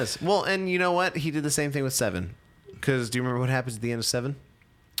 He does. Well, and you know what? He did the same thing with Seven. Because do you remember what happens at the end of Seven?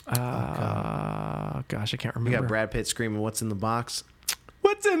 Gosh, I can't You remember. got Brad Pitt screaming, "What's in the box?"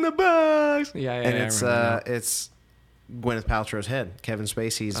 What's in the box? Yeah, and I remember now. it's Gwyneth Paltrow's head. Kevin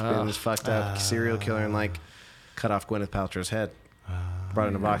Spacey's been this fucked up serial killer and like cut off Gwyneth Paltrow's head, brought it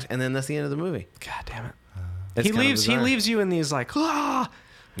in a box, and then that's the end of the movie. God damn it. It's He kind of leaves bizarre. you in these like,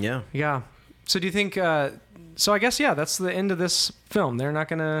 Yeah. yeah. So do you think? So I guess that's the end of this film. They're not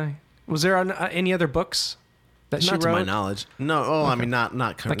gonna. Was there any other books that she Not to wrote? my knowledge. No. Oh, I mean, not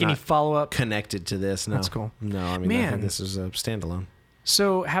Like any follow up? connected to this. No. That's cool. No, I mean, I Man. think this is a standalone.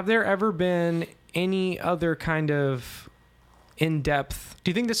 So have there ever been any other kind of in-depth? Do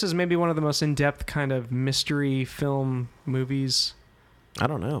you think this is maybe one of the most in-depth kind of mystery film movies? I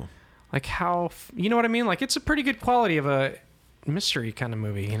don't know. Like how, you know what I mean? Like it's a pretty good quality of a mystery kind of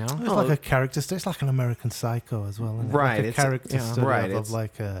movie, you know? It's like a character study. It's like an American Psycho as well, isn't it? Right, Like a it's character yeah. study Right, of it's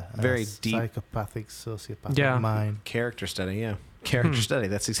like a very deep. psychopathic, sociopathic Yeah. mind. Character study, yeah. Character study.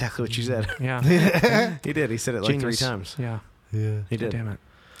 That's exactly what you said. Yeah. He did. He said it like Genius. 3 times. Yeah. Yeah. He did. Damn it.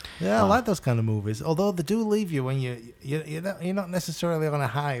 Yeah, I like those kind of movies. Although they do leave you when you're not necessarily on a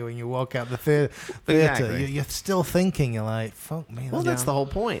high when you walk out the theater. Exactly. You're still thinking. You're like, fuck me. Well, that's the whole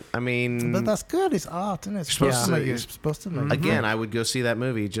point. I mean, But that's good. It's art, isn't it? It's supposed to- you're supposed to make. again, I would go see that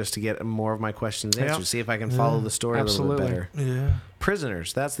movie just to get more of my questions answered. Yeah. See if I can follow the story Absolutely. a little bit better. Yeah.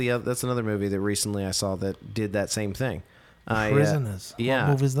 Prisoners. That's another movie that recently I saw that did that same thing. Prisoners. yeah.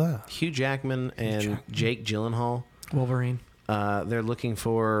 What movie's that? Hugh Jackman and Jake Gyllenhaal. Wolverine. They're looking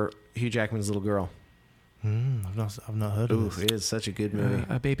for Hugh Jackman's little girl. I've not heard Ooh, of this. it is such a good movie.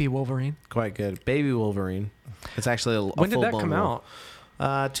 A baby Wolverine. Quite good. Baby Wolverine. It's actually a When did that full-blown come role.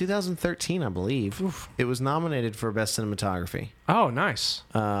 out? 2013, I believe. It was nominated for Best Cinematography. Oh, nice.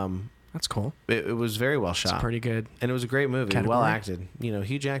 Um, That's cool. it was very well It's shot, pretty good. and it was a great movie, Category. well acted. You know,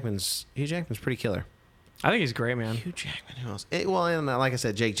 Hugh Jackman's pretty killer. I think he's great, man. Hugh Jackman, who else? Well, and like I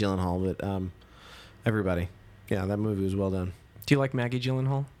said, Jake Gyllenhaal, but everybody. Yeah, that movie was well done. Do you like Maggie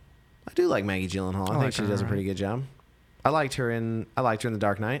Gyllenhaal? I do like Maggie Gyllenhaal. I think like she her, does a right. pretty good job. I liked her in The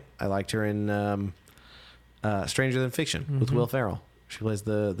Dark Knight. I liked her in Stranger Than Fiction with Will Ferrell. She plays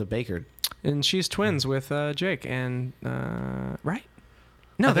the baker. And she's twins with Jake and right?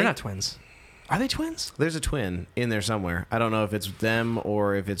 No, I they're think- not twins. Are they twins? There's a twin in there somewhere. I don't know if it's them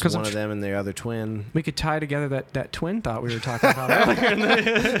or if it's 'Cause one I'm of them and the other twin. We could tie together that twin thought we were talking about earlier in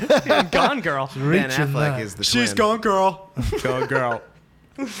the Gone Girl. Ben Reaching Affleck that. is the twin. Gone Girl. Gone girl.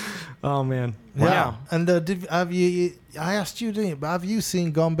 Oh man. Yeah. Wow. And have you? I asked you, didn't you? But have you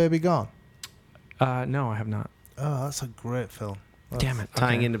seen Gone Baby Gone? No, I have not. Oh, that's a great film. Damn it.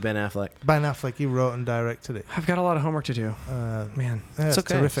 Tying Okay. into Ben Affleck. Ben Affleck, he wrote and directed it. I've got a lot of homework to do. Man. Yeah, it's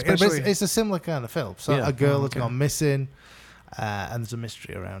okay. terrific. But Especially- it's a similar kind of film. So Yeah. a girl Oh, has okay. gone missing, and there's a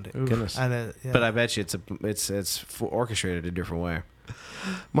mystery around it. Goodness. And yeah. But I bet you it's orchestrated a different way.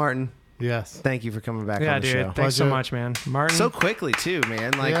 Martin, yes. thank you for coming back Yeah, on the dude. show. Thanks so Pleasure. much, man. Martin. So quickly too,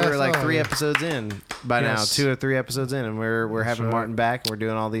 man. Like Yeah, we're like so- 3 episodes in by Yes. now, 2 or 3 episodes in, and we're having right. Martin back. And we're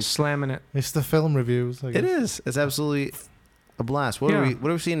doing all these. slamming it. It's the film reviews. I guess. It is. It's absolutely a blast. What Yeah. are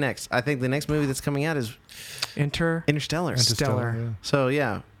we seeing next? I think the next movie that's coming out is Interstellar. Interstellar. Stellar. So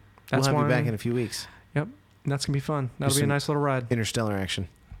yeah, That's we'll have one. you back in a few weeks. Yep. That's gonna be fun. That'll be a some- nice little ride. Interstellar action.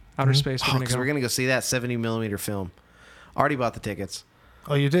 Outer space. We're gonna Because go. we're gonna go see that 70mm film. Already bought the tickets.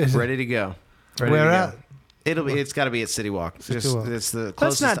 Oh, you did? Ready to go. Ready Where to at? go. It's got to be at City Walk. City Walk. It's the Let's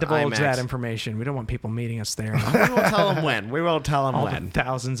closest not to divulge IMAX. that information. We don't want people meeting us there. We won't tell them when. We won't tell them All the when.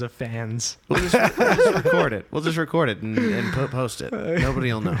 thousands of fans. We'll just record it. We'll just record it and post it.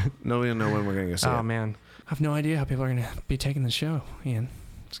 Nobody will know. Nobody will know when we're gonna go see Oh it. man, I have no idea how people are gonna be taking the show, Ian.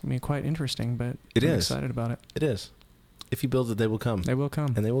 It's gonna be quite interesting, but It I'm is. excited about it. It is. If you build it, they will come, They will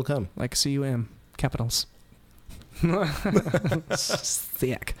come, and they will come. like CUM capitals.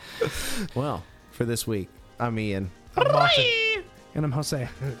 Sick. Well, for this week, I'm Ian, I'm Martin. And I'm Jose.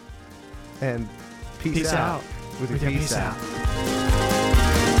 and Peace out. With your peace out.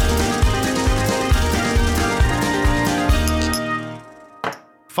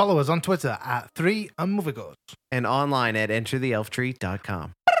 Follow us on Twitter at 3 and Movie Goes. And online at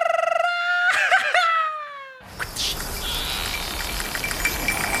entertheelftree.com.